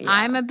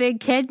 I'm a big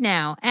kid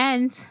now.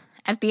 And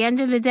at the end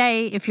of the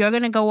day, if you're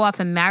going to go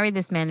off and marry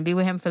this man and be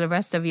with him for the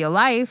rest of your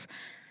life,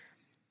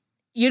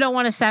 you don't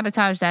want to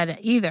sabotage that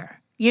either.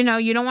 You know,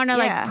 you don't want to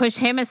like push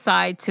him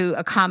aside to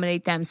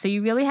accommodate them. So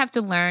you really have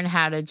to learn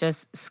how to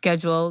just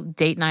schedule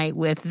date night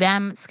with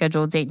them,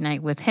 schedule date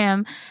night with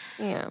him.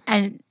 Yeah.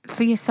 And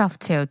for yourself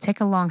too. Take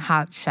a long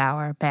hot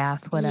shower,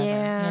 bath, whatever,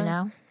 you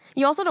know?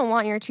 You also don't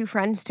want your two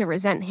friends to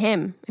resent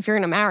him if you're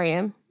going to marry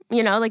him.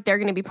 You know, like they're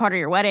going to be part of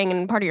your wedding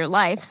and part of your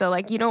life. So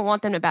like you don't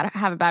want them to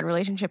have a bad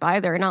relationship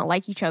either and not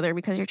like each other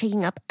because you're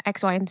taking up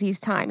X, Y, and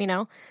Z's time, you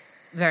know?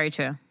 Very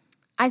true.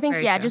 I think,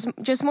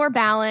 just more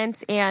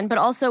balance but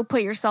also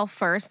put yourself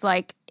first.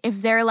 Like,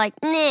 if they're like,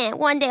 nah,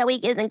 1 day a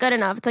week isn't good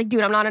enough. It's like,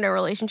 dude, I'm not in a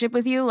relationship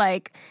with you.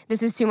 Like,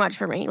 this is too much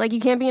for me. Like, you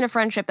can't be in a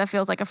friendship that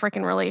feels like a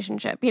freaking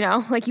relationship, you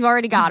know? Like, you've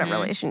already got a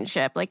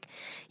relationship. Like,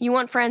 you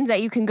want friends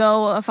that you can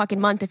go a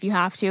fucking month if you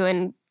have to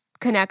and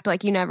connect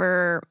like you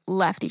never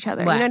left each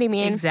other. You know what I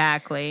mean?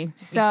 Exactly.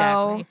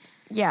 So,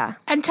 Yeah.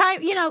 And time,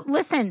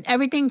 listen,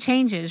 everything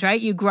changes, right?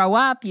 You grow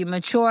up, you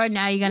mature,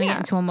 now you're going to get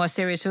into a more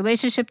serious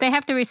relationship. They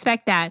have to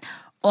respect that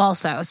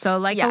also. So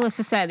like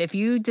Alyssa said, if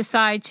you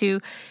decide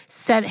to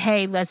set,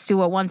 hey, let's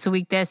do a once a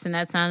week this, and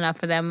that's not enough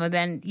for them, well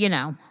then,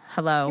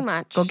 hello. Too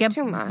much.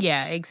 Too much.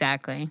 Yeah,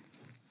 exactly.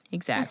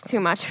 It's too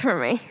much for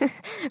me.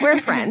 We're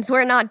friends.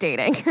 We're not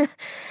dating.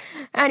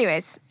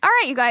 Anyways, all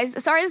right, you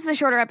guys. Sorry this is a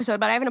shorter episode,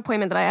 but I have an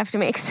appointment that I have to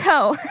make.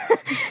 So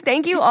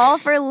thank you all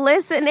for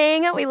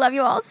listening. We love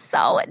you all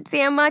so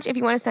damn much. If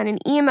you want to send an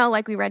email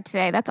like we read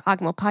today, that's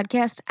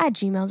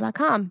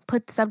agahmilpodcast@gmail.com.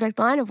 Put the subject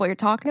line of what you're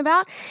talking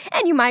about,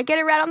 and you might get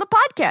it read on the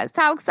podcast.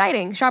 How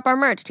exciting. Shop our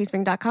merch,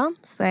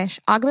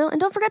 teespring.com/agahmil.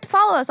 And don't forget to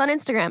follow us on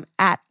Instagram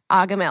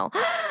 @agahmil.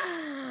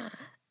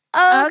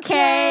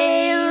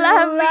 Okay,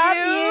 love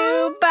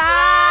you.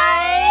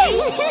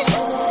 Bye.